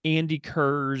got Andy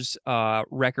Kerr's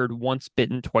record Once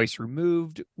Bitten, Twice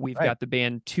Removed. We've got the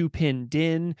band Two Pin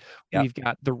Din. Yep. We've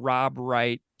got the Rob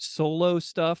Wright solo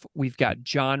stuff. We've got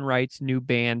John Wright's new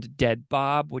band Dead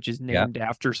Bob, which is named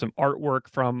after some artwork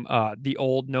from the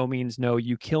old NoMeansNo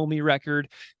You Kill Me record.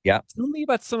 Yeah. Tell me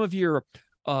about some of your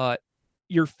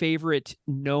favorite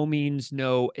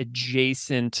NoMeansNo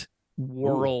adjacent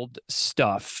world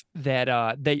stuff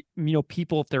that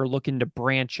people, if they're looking to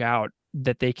branch out,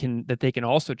 that they can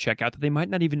also check out, that they might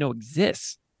not even know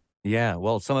exists. Yeah,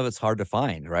 well, some of it's hard to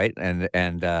find, right? And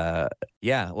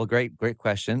yeah, well, great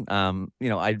question.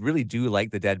 I really do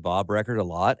like the Dead Bob record a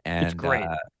lot, and it's great.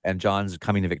 And John's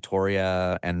coming to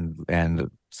Victoria and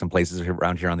some places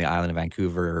around here on the island of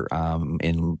Vancouver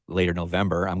in later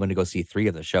November. I'm going to go see 3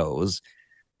 of the shows.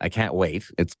 I can't wait.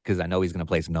 It's because I know he's going to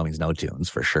play some NoMeansNo tunes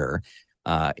for sure.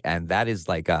 And that is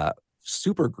like a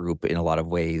super group in a lot of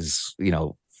ways,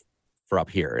 for up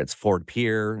here. It's Ford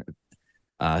Pierre,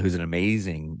 who's an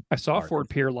amazing I saw artist. Ford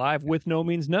Pierre live with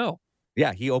NoMeansNo.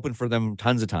 Yeah, he opened for them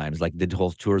tons of times, like did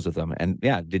whole tours with them. And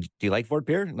yeah, do you like Ford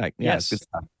Pierre? Like, yeah, yes. It's good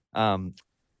stuff.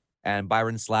 And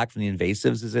Byron Slack from the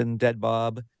Invasives is in Dead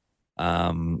Bob.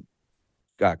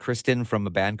 Kristen from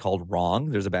a band called Wrong.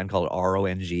 There's a band called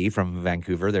RONG from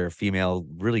Vancouver. They're a female,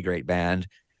 really great band.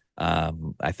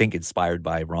 I think inspired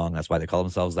by Wrong. That's why they call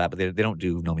themselves that. But they don't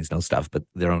do NoMeansNo stuff, but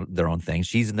their own thing.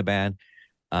 She's in the band.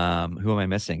 Who am I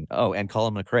missing? Oh, and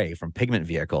Colin McRae from Pigment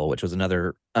Vehicle, which was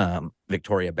another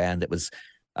Victoria band that was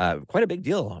quite a big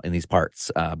deal in these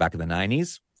parts back in the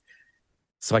 90s.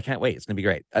 So I can't wait. It's going to be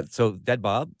great. So Dead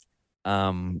Bob,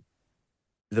 the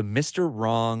Mr.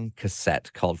 Wrong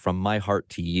cassette called From My Heart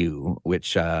to You,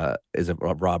 which is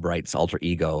Rob Wright's alter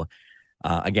ego.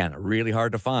 Again, really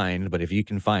hard to find, but if you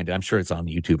can find it, I'm sure it's on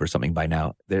YouTube or something by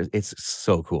now. It's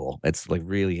so cool. It's like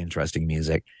really interesting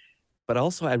music. But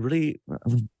also, I really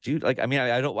do like. I mean,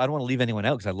 I don't want to leave anyone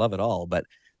out because I love it all. But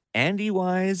Andy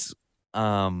wise,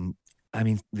 I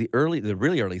mean, the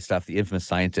really early stuff, the Infamous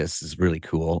Scientists, is really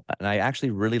cool. And I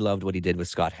actually really loved what he did with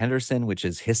Scott Henderson, which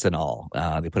is Hiss and All.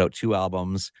 They put out 2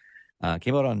 albums,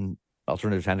 came out on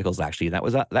Alternative Tentacles actually. That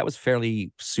was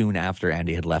fairly soon after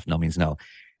Andy had left NoMeansNo.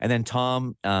 And then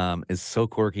Tom is so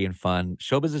quirky and fun.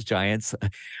 Showbiz is Giants.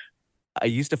 I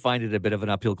used to find it a bit of an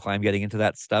uphill climb getting into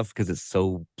that stuff because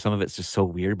some of it's just so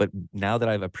weird. But now that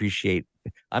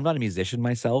I'm not a musician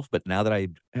myself, but now that I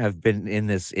have been in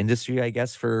this industry, I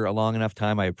guess, for a long enough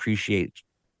time, I appreciate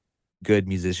good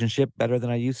musicianship better than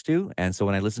I used to. And so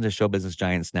when I listen to Show Business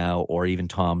Giants now, or even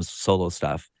Tom's solo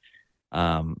stuff,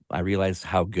 I realize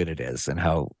how good it is and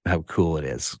how cool it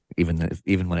is,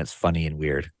 even when it's funny and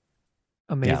weird.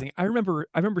 Amazing. Yeah. I remember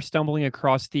stumbling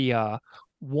across the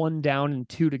 1 Down and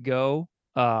 2 to Go,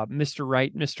 Mr.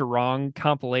 Right, Mr. Wrong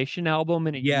compilation album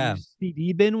in a used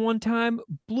CD bin one time.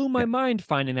 Blew my mind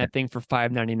finding that thing for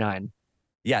 $5.99.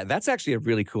 Yeah, that's actually a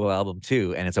really cool album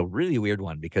too, and it's a really weird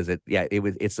one because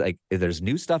it's like there's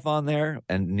new stuff on there,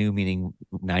 and new meaning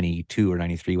 92 or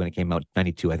 93 when it came out,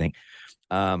 92 I think.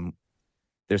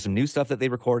 There's some new stuff that they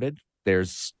recorded.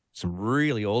 There's some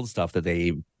really old stuff that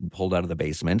they pulled out of the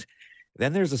basement.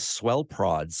 Then there's a Swell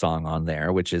Prod song on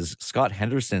there, which is Scott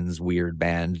Henderson's weird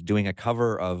band doing a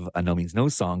cover of a NoMeansNo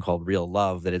song called Real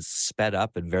Love that is sped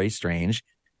up and very strange.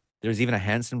 There's even a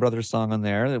Hanson Brothers song on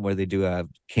there where they do a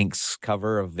Kinks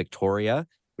cover of Victoria,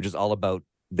 which is all about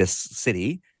this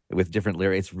city with different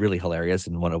lyrics. It's really hilarious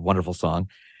and a wonderful song.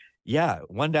 Yeah,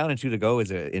 1 Down and 2 to Go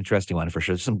is an interesting one for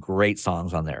sure. There's some great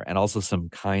songs on there and also some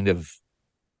kind of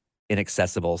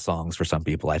inaccessible songs for some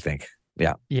people, I think.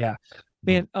 Yeah. Yeah.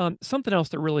 Man, something else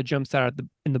that really jumps out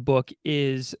in the book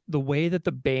is the way that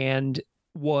the band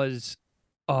was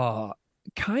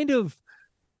kind of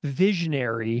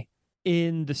visionary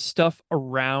in the stuff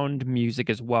around music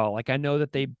as well. Like I know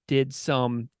that they did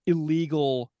some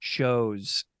illegal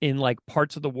shows in like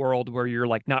parts of the world where you're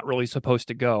like not really supposed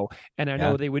to go. And I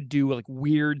know they would do like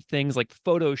weird things like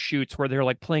photo shoots where they're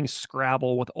like playing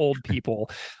Scrabble with old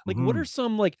people. Like what are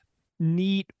some like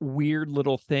neat, weird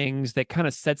little things that kind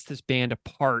of sets this band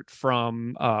apart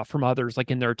from others like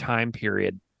in their time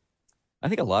period? I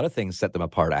think a lot of things set them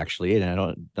apart actually, and I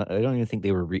don't even think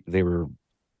they were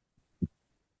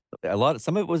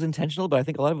some of it was intentional, but I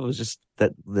think a lot of it was just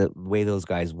that the way those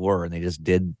guys were, and they just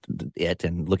did it.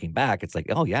 And looking back, it's like,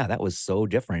 oh yeah, that was so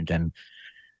different and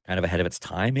kind of ahead of its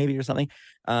time, maybe, or something.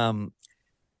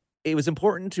 It was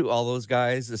important to all those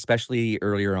guys, especially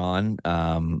earlier on,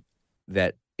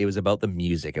 that it was about the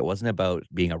music. It wasn't about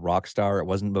being a rock star. It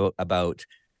wasn't about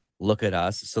look at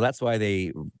us. So that's why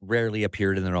they rarely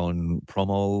appeared in their own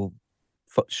promo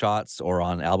shots or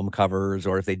on album covers,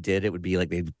 or if they did, it would be like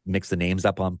they'd mix the names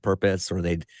up on purpose, or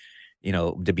they'd,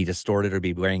 to be distorted or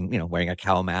be wearing a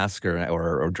cow mask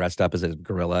or dressed up as a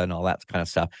gorilla and all that kind of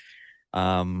stuff.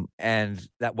 And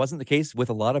that wasn't the case with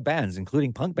a lot of bands,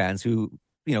 including punk bands who,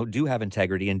 do have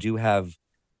integrity and do have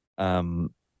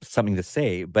something to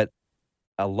say, but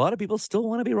a lot of people still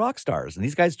want to be rock stars, and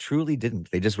these guys truly didn't.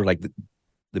 They just were like,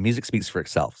 the music speaks for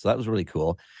itself. So that was really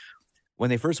cool. When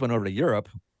they first went over to Europe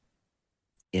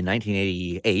in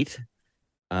 1988,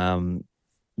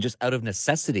 just out of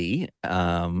necessity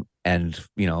and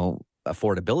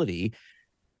affordability,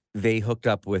 they hooked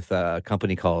up with a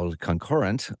company called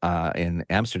Concurrent in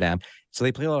Amsterdam. So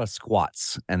they played a lot of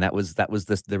squats, and that was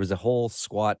this. There was a whole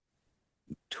squat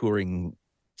touring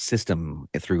system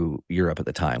through Europe at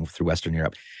the time, through Western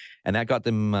Europe, and that got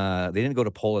them. They didn't go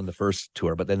to Poland the first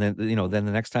tour, but then the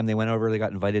next time they went over, they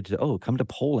got invited to come to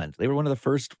Poland. They were one of the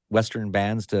first Western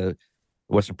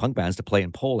punk bands to play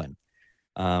in Poland.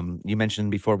 You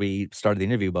mentioned before we started the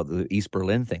interview about the East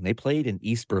Berlin thing. They played in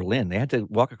East Berlin. They had to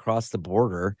walk across the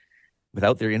border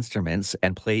without their instruments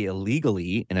and play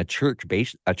illegally in a church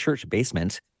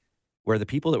basement, where the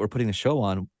people that were putting the show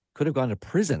on could have gone to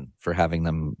prison for having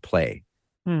them play.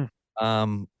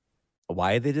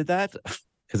 Why they did that?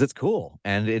 Because it's cool,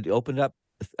 and it opened up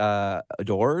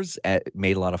doors,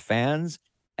 made a lot of fans,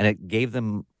 and it gave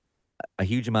them a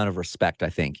huge amount of respect, I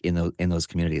think, in those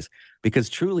communities. Because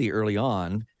truly, early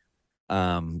on,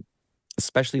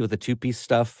 especially with the two-piece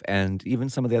stuff and even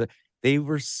some of the other, they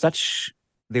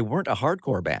weren't a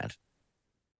hardcore band,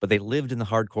 but they lived in the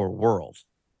hardcore world.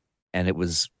 And it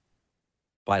was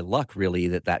by luck, really,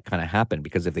 that kind of happened,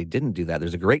 because if they didn't do that,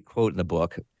 there's a great quote in the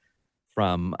book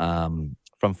from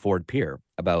Ford Pier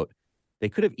about they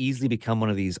could have easily become one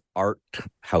of these art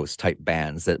house type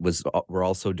bands that were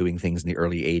also doing things in the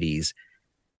early 80s,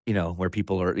 where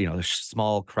people are, there's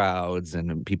small crowds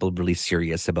and people really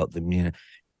serious about the music.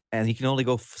 And you can only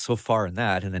go so far in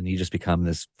that, and then you just become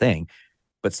this thing.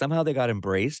 But somehow they got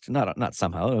embraced. Not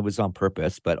somehow, it was on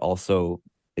purpose, but also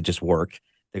it just worked.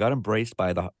 They got embraced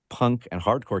by the punk and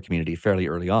hardcore community fairly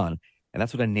early on. And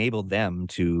that's what enabled them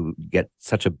to get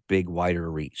such a big,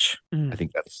 wider reach. I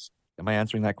think am I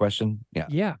answering that question? Yeah.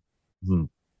 Yeah. Hmm.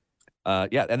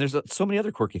 Yeah. And there's so many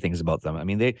other quirky things about them. I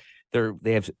mean, they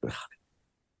have,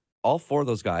 all four of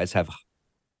those guys have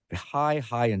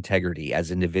high integrity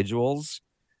as individuals,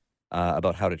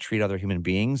 about how to treat other human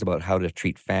beings, about how to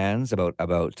treat fans, about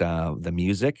the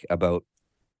music, about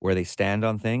where they stand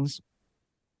on things.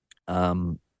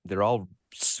 They're all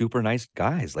super nice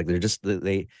guys. Like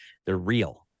they're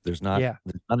real. There's not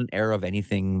an air of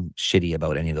anything shitty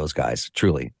about any of those guys,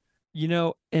 truly.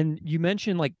 And you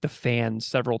mentioned like the fans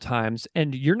several times,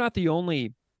 and you're not the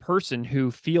only person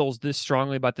who feels this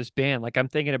strongly about this band. Like I'm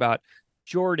thinking about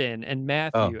Jordan and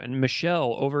Matthew and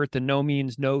Michelle over at the No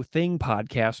Means No Thing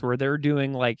podcast, where they're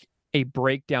doing like a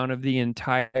breakdown of the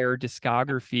entire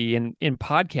discography in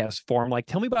podcast form. Like,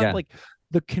 tell me about like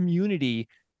the community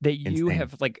that you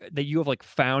have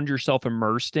found yourself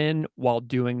immersed in while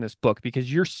doing this book,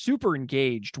 because you're super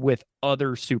engaged with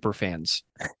other super fans.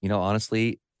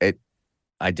 Honestly,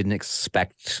 I didn't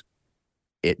expect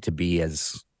it to be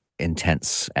as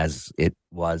intense as it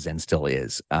was and still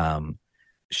is.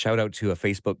 Shout out to a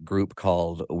Facebook group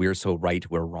called We're So Right,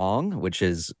 We're Wrong, which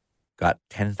has got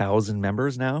 10,000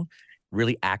 members now.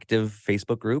 Really active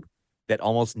Facebook group that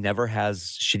almost never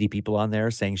has shitty people on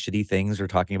there saying shitty things or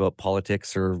talking about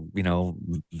politics or,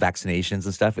 vaccinations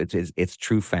and stuff. It's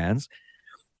true fans.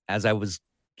 As I was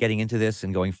getting into this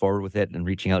and going forward with it and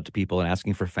reaching out to people and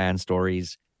asking for fan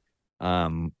stories,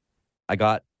 I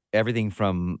got everything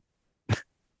from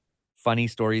funny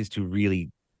stories to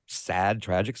really sad,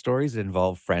 tragic stories that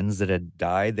involve friends that had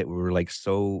died that were like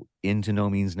so into No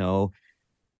Means No.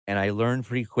 And I learned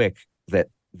pretty quick that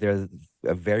they're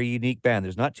a very unique band.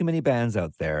 There's not too many bands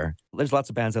out there. There's lots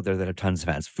of bands out there that have tons of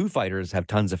fans. Foo Fighters have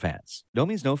tons of fans. No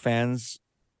Means No fans,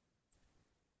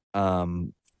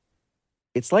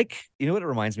 it's like, what it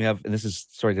reminds me of? And this is,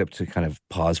 sorry to kind of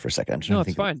pause for a second. I'm trying to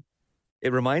think. No, it's fine.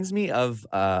 It reminds me of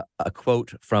a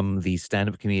quote from the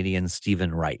stand-up comedian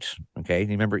Stephen Wright. Okay, you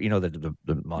remember,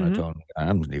 the monotone.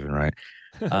 I'm Stephen Wright.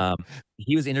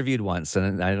 He was interviewed once,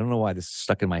 and I don't know why this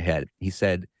stuck in my head. He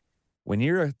said, "When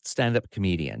you're a stand-up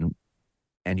comedian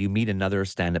and you meet another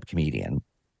stand-up comedian,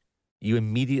 you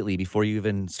immediately, before you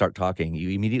even start talking, you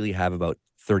immediately have about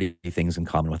 30 things in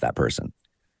common with that person."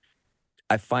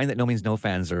 I find that No Means No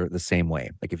fans are the same way.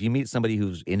 Like if you meet somebody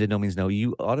who's into No Means No,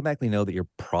 you automatically know that you're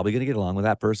probably going to get along with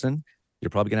that person. You're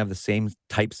probably going to have the same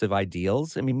types of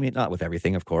ideals. I mean, not with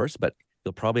everything, of course, but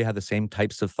you'll probably have the same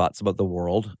types of thoughts about the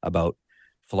world, about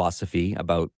philosophy,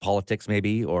 about politics,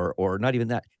 maybe, or not even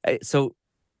that. So,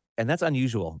 and that's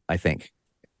unusual, I think.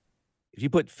 If you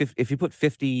put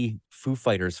 50 Foo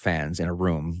Fighters fans in a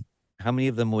room, how many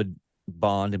of them would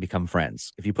bond and become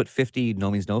friends? If you put 50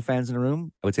 No Means No fans in a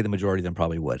room, I would say the majority of them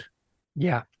probably would.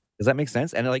 Yeah. Does that make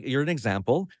sense? And like, you're an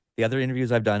example. The other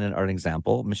interviews I've done are an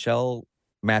example. Michelle,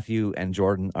 Matthew, and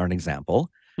Jordan are an example.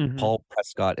 Mm-hmm. Paul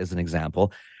Prescott is an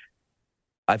example.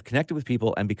 I've connected with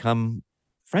people and become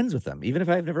friends with them, even if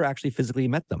I've never actually physically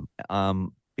met them.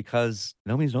 Because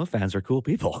No Means No fans are cool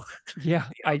people. Yeah,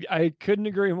 I couldn't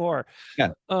agree more. Yeah.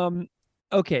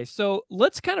 Okay, so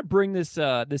let's kind of bring this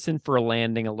in for a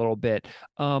landing a little bit.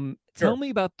 Tell me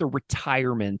about the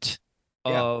retirement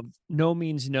of No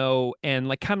Means No, and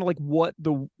like kind of like what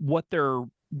their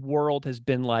world has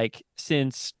been like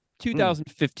since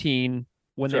 2015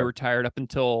 when they retired up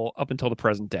until the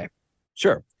present day.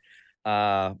 Sure.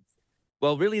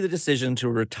 Well, really, the decision to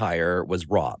retire was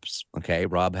Rob's. Okay,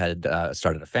 Rob had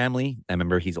started a family. I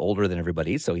remember he's older than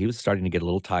everybody, so he was starting to get a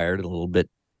little tired, a little bit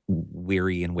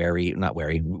weary of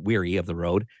the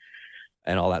road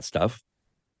and all that stuff.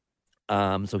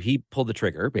 So he pulled the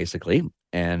trigger, basically,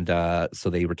 and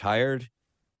so they retired.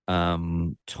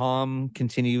 Tom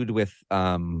continued with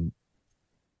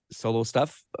solo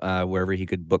stuff wherever he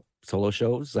could book solo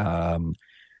shows.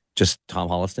 Just Tom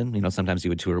Holliston. Sometimes he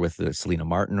would tour with Selena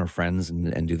Martin or friends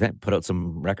and do that, put out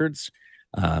some records,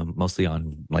 mostly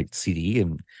on like CD.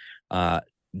 And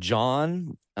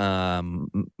John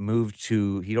moved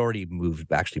to, he'd already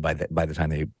moved actually by the time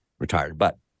they retired,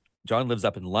 but John lives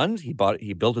up in Lund. He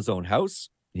built his own house.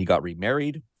 He got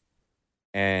remarried.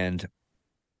 And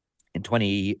in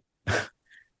 20,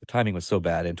 the timing was so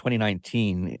bad. In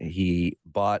 2019, he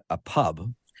bought a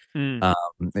pub. Mm.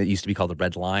 It used to be called the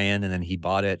Red Lion, and then he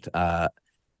bought it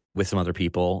with some other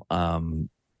people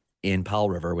in Powell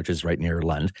River, which is right near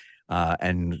Lund,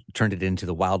 and turned it into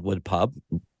the Wildwood Pub.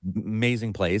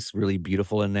 Amazing place, really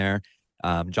beautiful in there.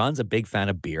 John's a big fan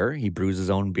of beer. He brews his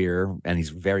own beer, and he's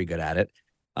very good at it.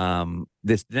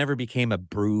 This never became a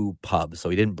brew pub, so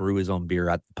he didn't brew his own beer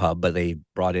at the pub, but they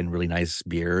brought in really nice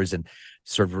beers and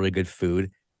served really good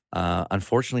food.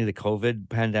 Unfortunately, the COVID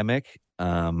pandemic,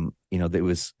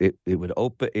 it would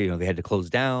open, they had to close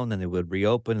down, then they would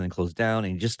reopen and then close down,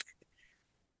 and just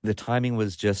the timing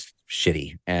was just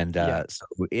shitty, and so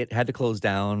it had to close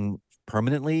down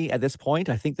permanently at this point.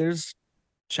 I think there's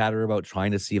chatter about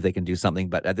trying to see if they can do something,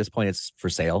 but at this point it's for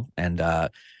sale, and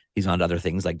he's on to other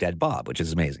things like Dead Bob, which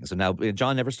is amazing. So now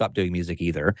John never stopped doing music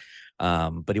either,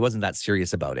 but he wasn't that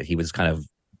serious about it. He was kind of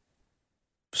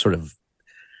sort of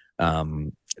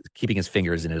keeping his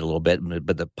fingers in it a little bit,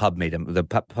 but the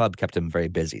pub kept him very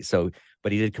busy. So,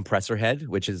 but he did Compressor Head,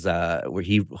 which is where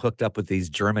he hooked up with these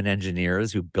German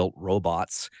engineers who built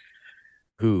robots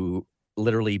who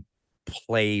literally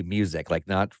play music, like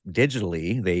not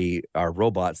digitally. They are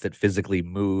robots that physically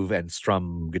move and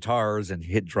strum guitars and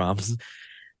hit drums.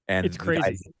 And It's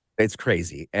crazy. It's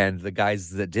crazy. And the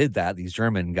guys that did that, these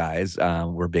German guys,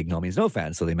 were big NoMeansNo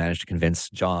fans. So they managed to convince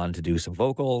John to do some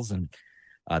vocals, and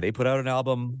they put out an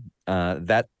album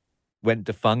that went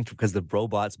defunct because the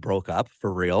robots broke up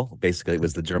for real. Basically, it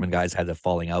was the German guys had a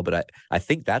falling out, but I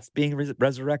think that's being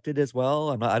resurrected as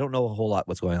well. I don't know a whole lot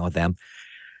what's going on with them.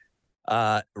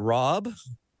 Rob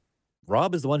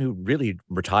is the one who really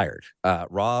retired.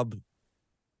 Rob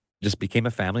just became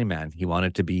a family man. He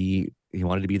wanted to be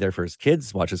there for his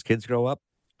kids, watch his kids grow up.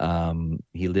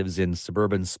 He lives in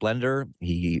suburban splendor.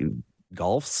 He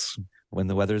golfs when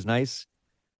the weather's nice.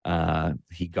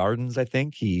 He gardens, I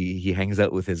think. He hangs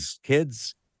out with his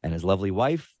kids and his lovely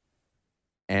wife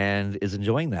and is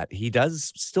enjoying that. He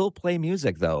does still play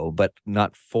music though, but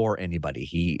not for anybody.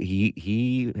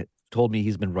 He told me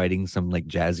he's been writing some like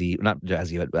jazzy, not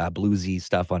jazzy, but bluesy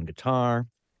stuff on guitar.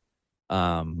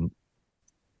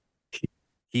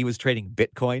 He was trading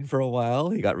Bitcoin for a while.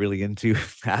 He got really into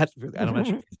that. I'm not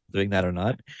sure if he's doing that or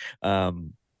not.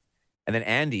 And then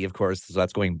Andy, of course,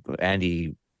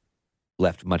 Andy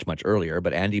left much earlier,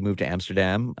 but Andy moved to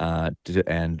Amsterdam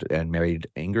and married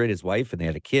Ingrid, his wife, and they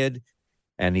had a kid,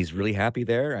 and he's really happy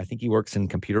there. I think he works in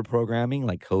computer programming,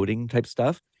 like coding type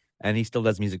stuff, and he still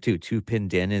does music too. Two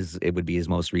Pinned In would be his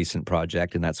most recent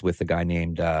project, and that's with a guy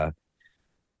named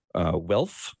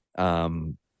Wilf.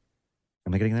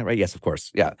 Am I getting that right? Yes, of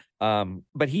course. Yeah.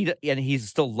 But he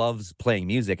still loves playing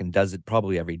music and does it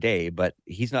probably every day, but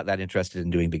he's not that interested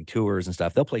in doing big tours and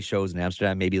stuff. They'll play shows in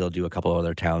Amsterdam. Maybe they'll do a couple of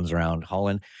other towns around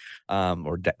Holland,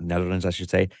 or Netherlands, I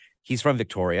should say. He's from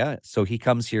Victoria, so he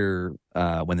comes here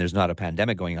when there's not a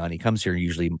pandemic going on. He comes here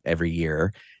usually every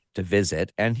year to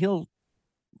visit, and he'll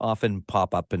often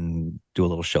pop up and do a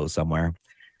little show somewhere.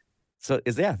 So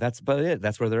that's about it.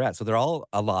 That's where they're at. So they're all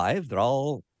alive. They're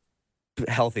all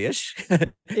healthy-ish.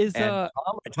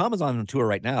 Tom is on tour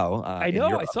right now. I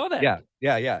know. I saw that.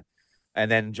 Yeah. And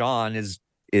then John is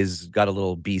got a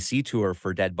little BC tour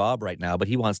for Dead Bob right now, but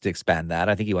he wants to expand that.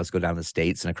 I think he wants to go down to the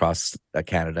States and across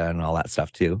Canada and all that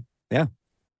stuff too. Yeah.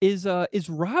 Is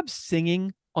Rob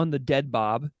singing on the Dead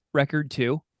Bob record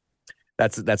too?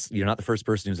 That's you're not the first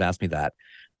person who's asked me that.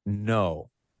 No.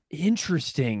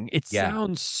 Interesting. It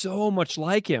sounds so much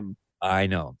like him. I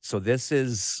know. So this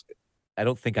is. I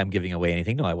don't think I'm giving away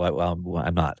anything. No,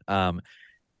 I'm not.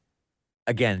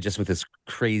 Again, just with this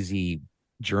crazy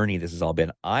journey this has all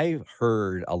been, I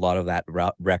heard a lot of that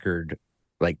record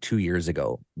like 2 years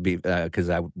ago because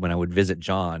when I would visit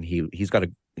John, he's got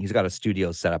a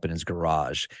studio set up in his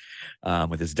garage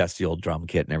with his dusty old drum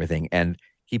kit and everything, and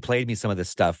he played me some of this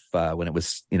stuff when it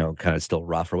was kind of still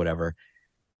rough or whatever.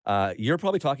 You're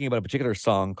probably talking about a particular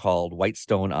song called White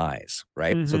Stone Eyes,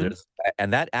 right? Mm-hmm. So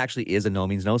and that actually is a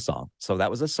NoMeansNo song. So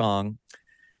that was a song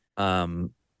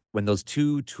when those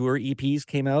two tour EPs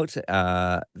came out.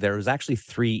 There was actually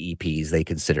 3 EPs they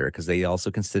consider, because they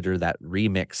also consider that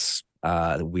remix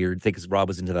the weird thing, because Rob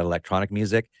was into that electronic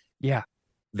music. Yeah.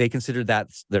 They considered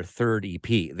that their 3rd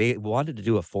EP. They wanted to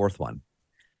do a 4th one,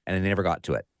 and they never got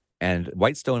to it. And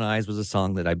White Stone Eyes was a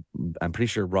song that I'm pretty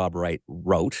sure Rob Wright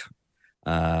wrote.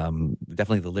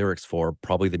 Definitely the lyrics for,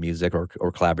 probably the music,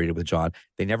 or collaborated with John.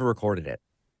 They never recorded it.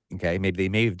 Okay, maybe they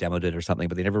may have demoed it or something,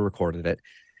 but they never recorded it.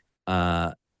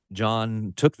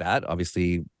 John took that,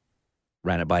 obviously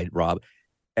ran it by Rob,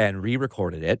 and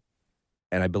re-recorded it,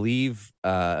 I believe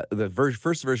the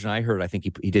first version I heard, I think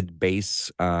he did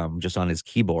bass just on his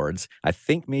keyboards. I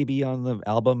think maybe on the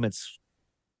album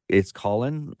it's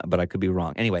Colin, but I could be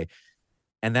wrong. Anyway,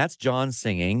 and that's John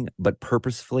singing, but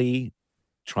purposefully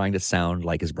trying to sound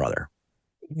like his brother.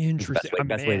 Interesting.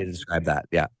 Best way to describe that.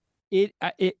 Yeah.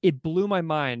 It blew my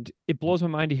mind. It blows my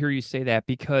mind to hear you say that,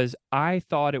 because I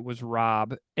thought it was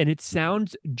Rob, and it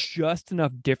sounds just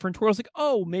enough different where I was like,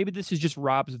 oh, maybe this is just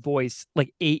Rob's voice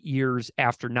like 8 years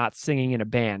after not singing in a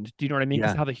band. Do you know what I mean?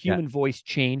 Because how the human voice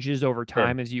changes over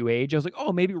time as you age. I was like,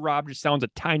 oh, maybe Rob just sounds a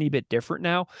tiny bit different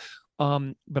now.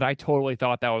 But I totally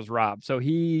thought that was Rob. So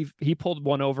he pulled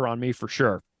one over on me for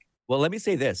sure. Well, let me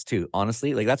say this too.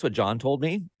 Honestly, like that's what John told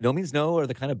me. No Means No are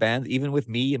the kind of band, even with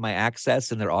me and my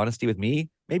access and their honesty with me,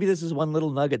 maybe this is one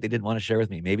little nugget they didn't want to share with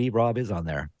me. Maybe Rob is on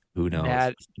there. Who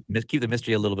knows? Keep the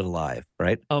mystery a little bit alive,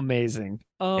 right? Amazing.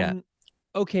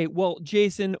 Okay, well,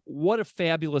 Jason, what a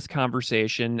fabulous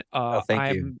conversation.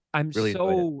 Thank you. I'm really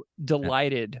so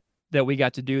delighted that we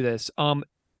got to do this.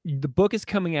 The book is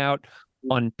coming out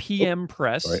on PM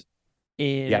Press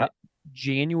in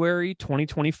January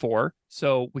 2024.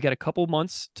 So we got a couple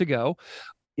months to go.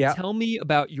 Yeah. Tell me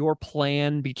about your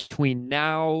plan between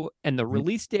now and the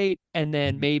release date, and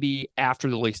then maybe after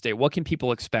the release date. What can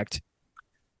people expect?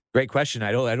 Great question.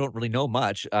 I don't really know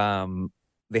much.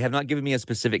 They have not given me a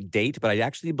specific date, but I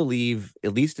actually believe,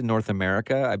 at least in North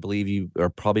America, I believe you are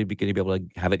probably going to be able to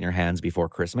have it in your hands before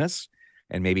Christmas,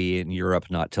 and maybe in Europe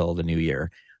not till the new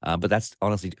year. But that's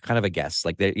honestly kind of a guess.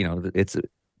 Like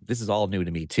this is all new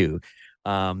to me too.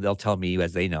 They'll tell me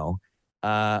as they know.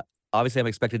 Obviously, I'm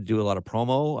expected to do a lot of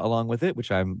promo along with it,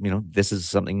 which this is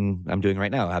something I'm doing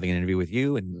right now, having an interview with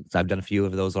you, and I've done a few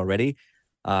of those already.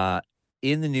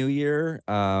 In the new year,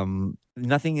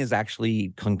 nothing is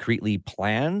actually concretely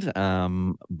planned,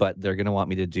 but they're going to want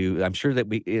me to do. I'm sure that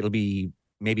it'll be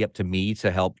maybe up to me to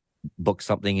help book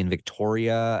something in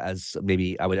Victoria. As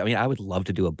maybe I would love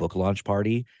to do a book launch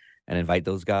party and invite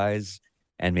those guys,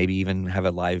 and maybe even have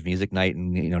a live music night,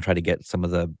 and try to get some of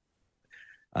the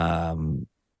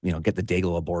get the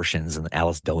Dayglow abortions and the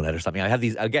Alice Donut or something. I have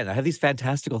these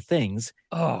fantastical things,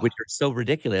 which are so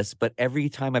ridiculous, but every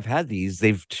time I've had these,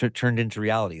 they've turned into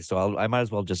reality. So I might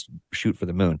as well just shoot for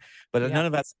the moon. But none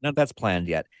of that's planned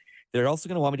yet. They're also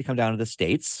going to want me to come down to the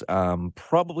States,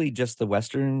 probably just the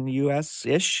Western US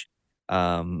ish.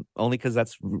 Only because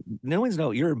that's No Means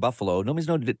No. You're in Buffalo. No Means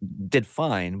No did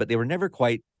fine, but they were never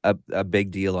quite a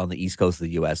big deal on the East Coast of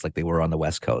the U.S. like they were on the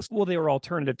West Coast. Well, they were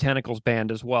Alternative Tentacles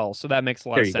band as well, so that makes a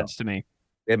lot of sense to me.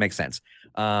 It makes sense.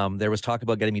 There was talk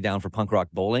about getting me down for punk rock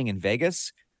bowling in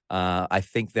Vegas. I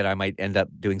think that I might end up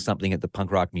doing something at the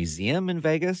Punk Rock Museum in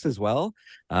Vegas as well.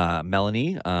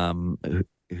 Melanie,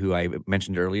 who I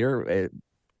mentioned earlier,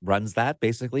 runs that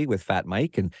basically with Fat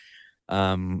Mike, and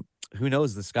who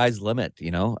knows? The sky's the limit.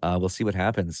 We'll see what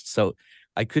happens. So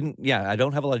I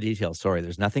don't have a lot of details. Sorry,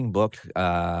 there's nothing booked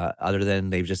other than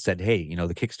they've just said, hey,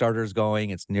 the Kickstarter is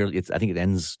going. I think it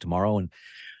ends tomorrow, and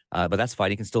but that's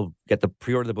fine. You can still get the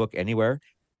pre-order the book anywhere.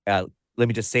 Let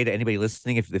me just say to anybody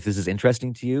listening, if this is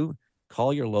interesting to you,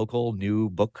 call your local new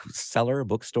bookseller,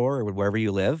 bookstore, or wherever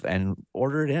you live, and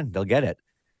order it in. They'll get it.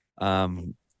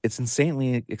 It's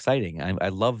insanely exciting. I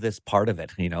love this part of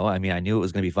it. I knew it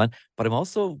was going to be fun, but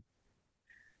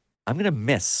I'm going to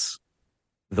miss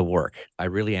the work. I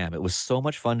really am. It was so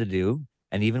much fun to do.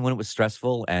 And even when it was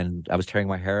stressful and I was tearing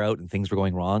my hair out and things were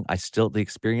going wrong, the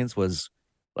experience was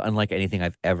unlike anything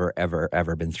I've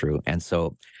ever been through. And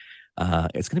so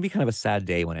it's going to be kind of a sad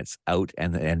day when it's out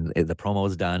and the promo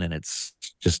is done. And it's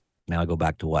just, now I go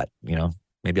back to what,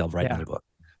 maybe I'll write another book.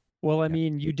 Well, I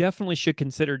mean, you definitely should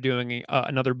consider doing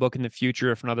another book in the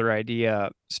future if another idea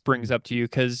springs up to you,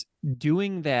 because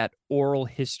doing that oral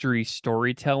history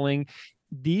storytelling,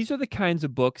 these are the kinds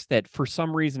of books that for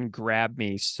some reason grab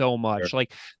me so much. Sure.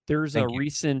 Like there's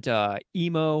recent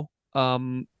emo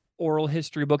oral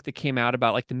history book that came out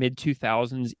about like the mid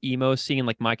 2000s emo scene,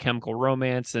 like My Chemical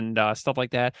Romance and stuff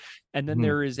like that. And then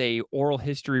there is a oral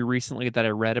history recently that I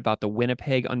read about the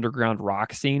Winnipeg underground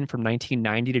rock scene from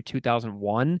 1990 to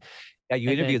 2001. Yeah, you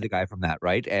interviewed the guy from that,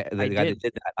 right? The guy that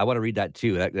did that. I want to read that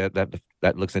too.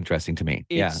 That looks interesting to me.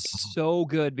 It's so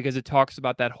good because it talks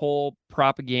about that whole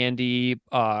propaganda,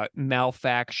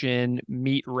 malfaction,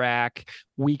 meat rack,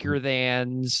 weaker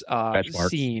thans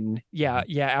scene. Yeah,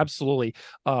 absolutely.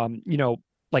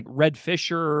 Like Red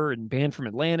Fisher and Band from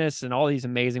Atlantis and all these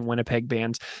amazing Winnipeg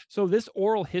bands. So this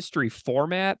oral history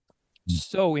format,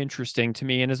 so interesting to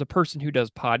me. And as a person who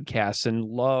does podcasts and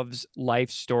loves life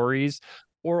stories,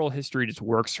 oral history just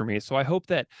works for me. So I hope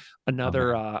that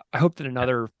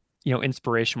another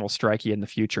inspiration will strike you in the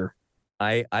future.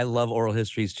 I love oral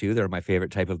histories too. They're my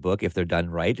favorite type of book if they're done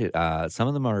right. Some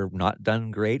of them are not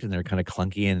done great and they're kind of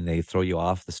clunky and they throw you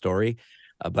off the story.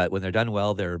 But when they're done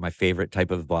well, they're my favorite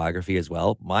type of biography as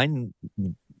well. Mine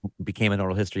became an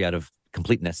oral history out of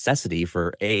complete necessity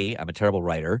for A, I'm a terrible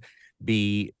writer.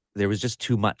 B, there was just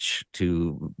too much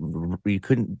you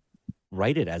couldn't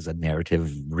write it as a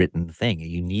narrative written thing.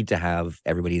 You need to have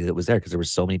everybody that was there because there were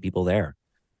so many people there.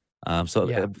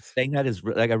 Saying that is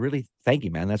like, I really thank you,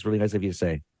 man. That's really nice of you to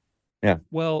say. Yeah.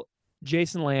 Well,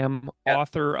 Jason Lamb,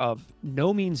 author of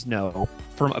NoMeansNo,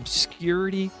 From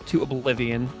Obscurity to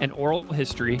Oblivion, an oral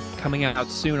history, coming out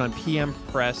soon on PM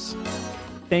Press.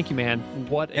 Thank you, man.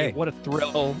 What a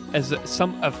thrill! As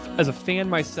a fan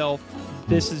myself,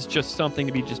 this is just something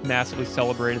to be just massively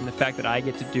celebrated. And the fact that I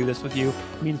get to do this with you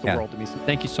means the world to me. So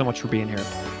thank you so much for being here.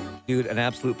 Dude, an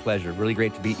absolute pleasure. Really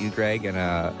great to meet you, Greg. And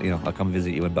I'll come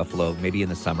visit you in Buffalo, maybe in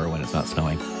the summer when it's not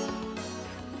snowing.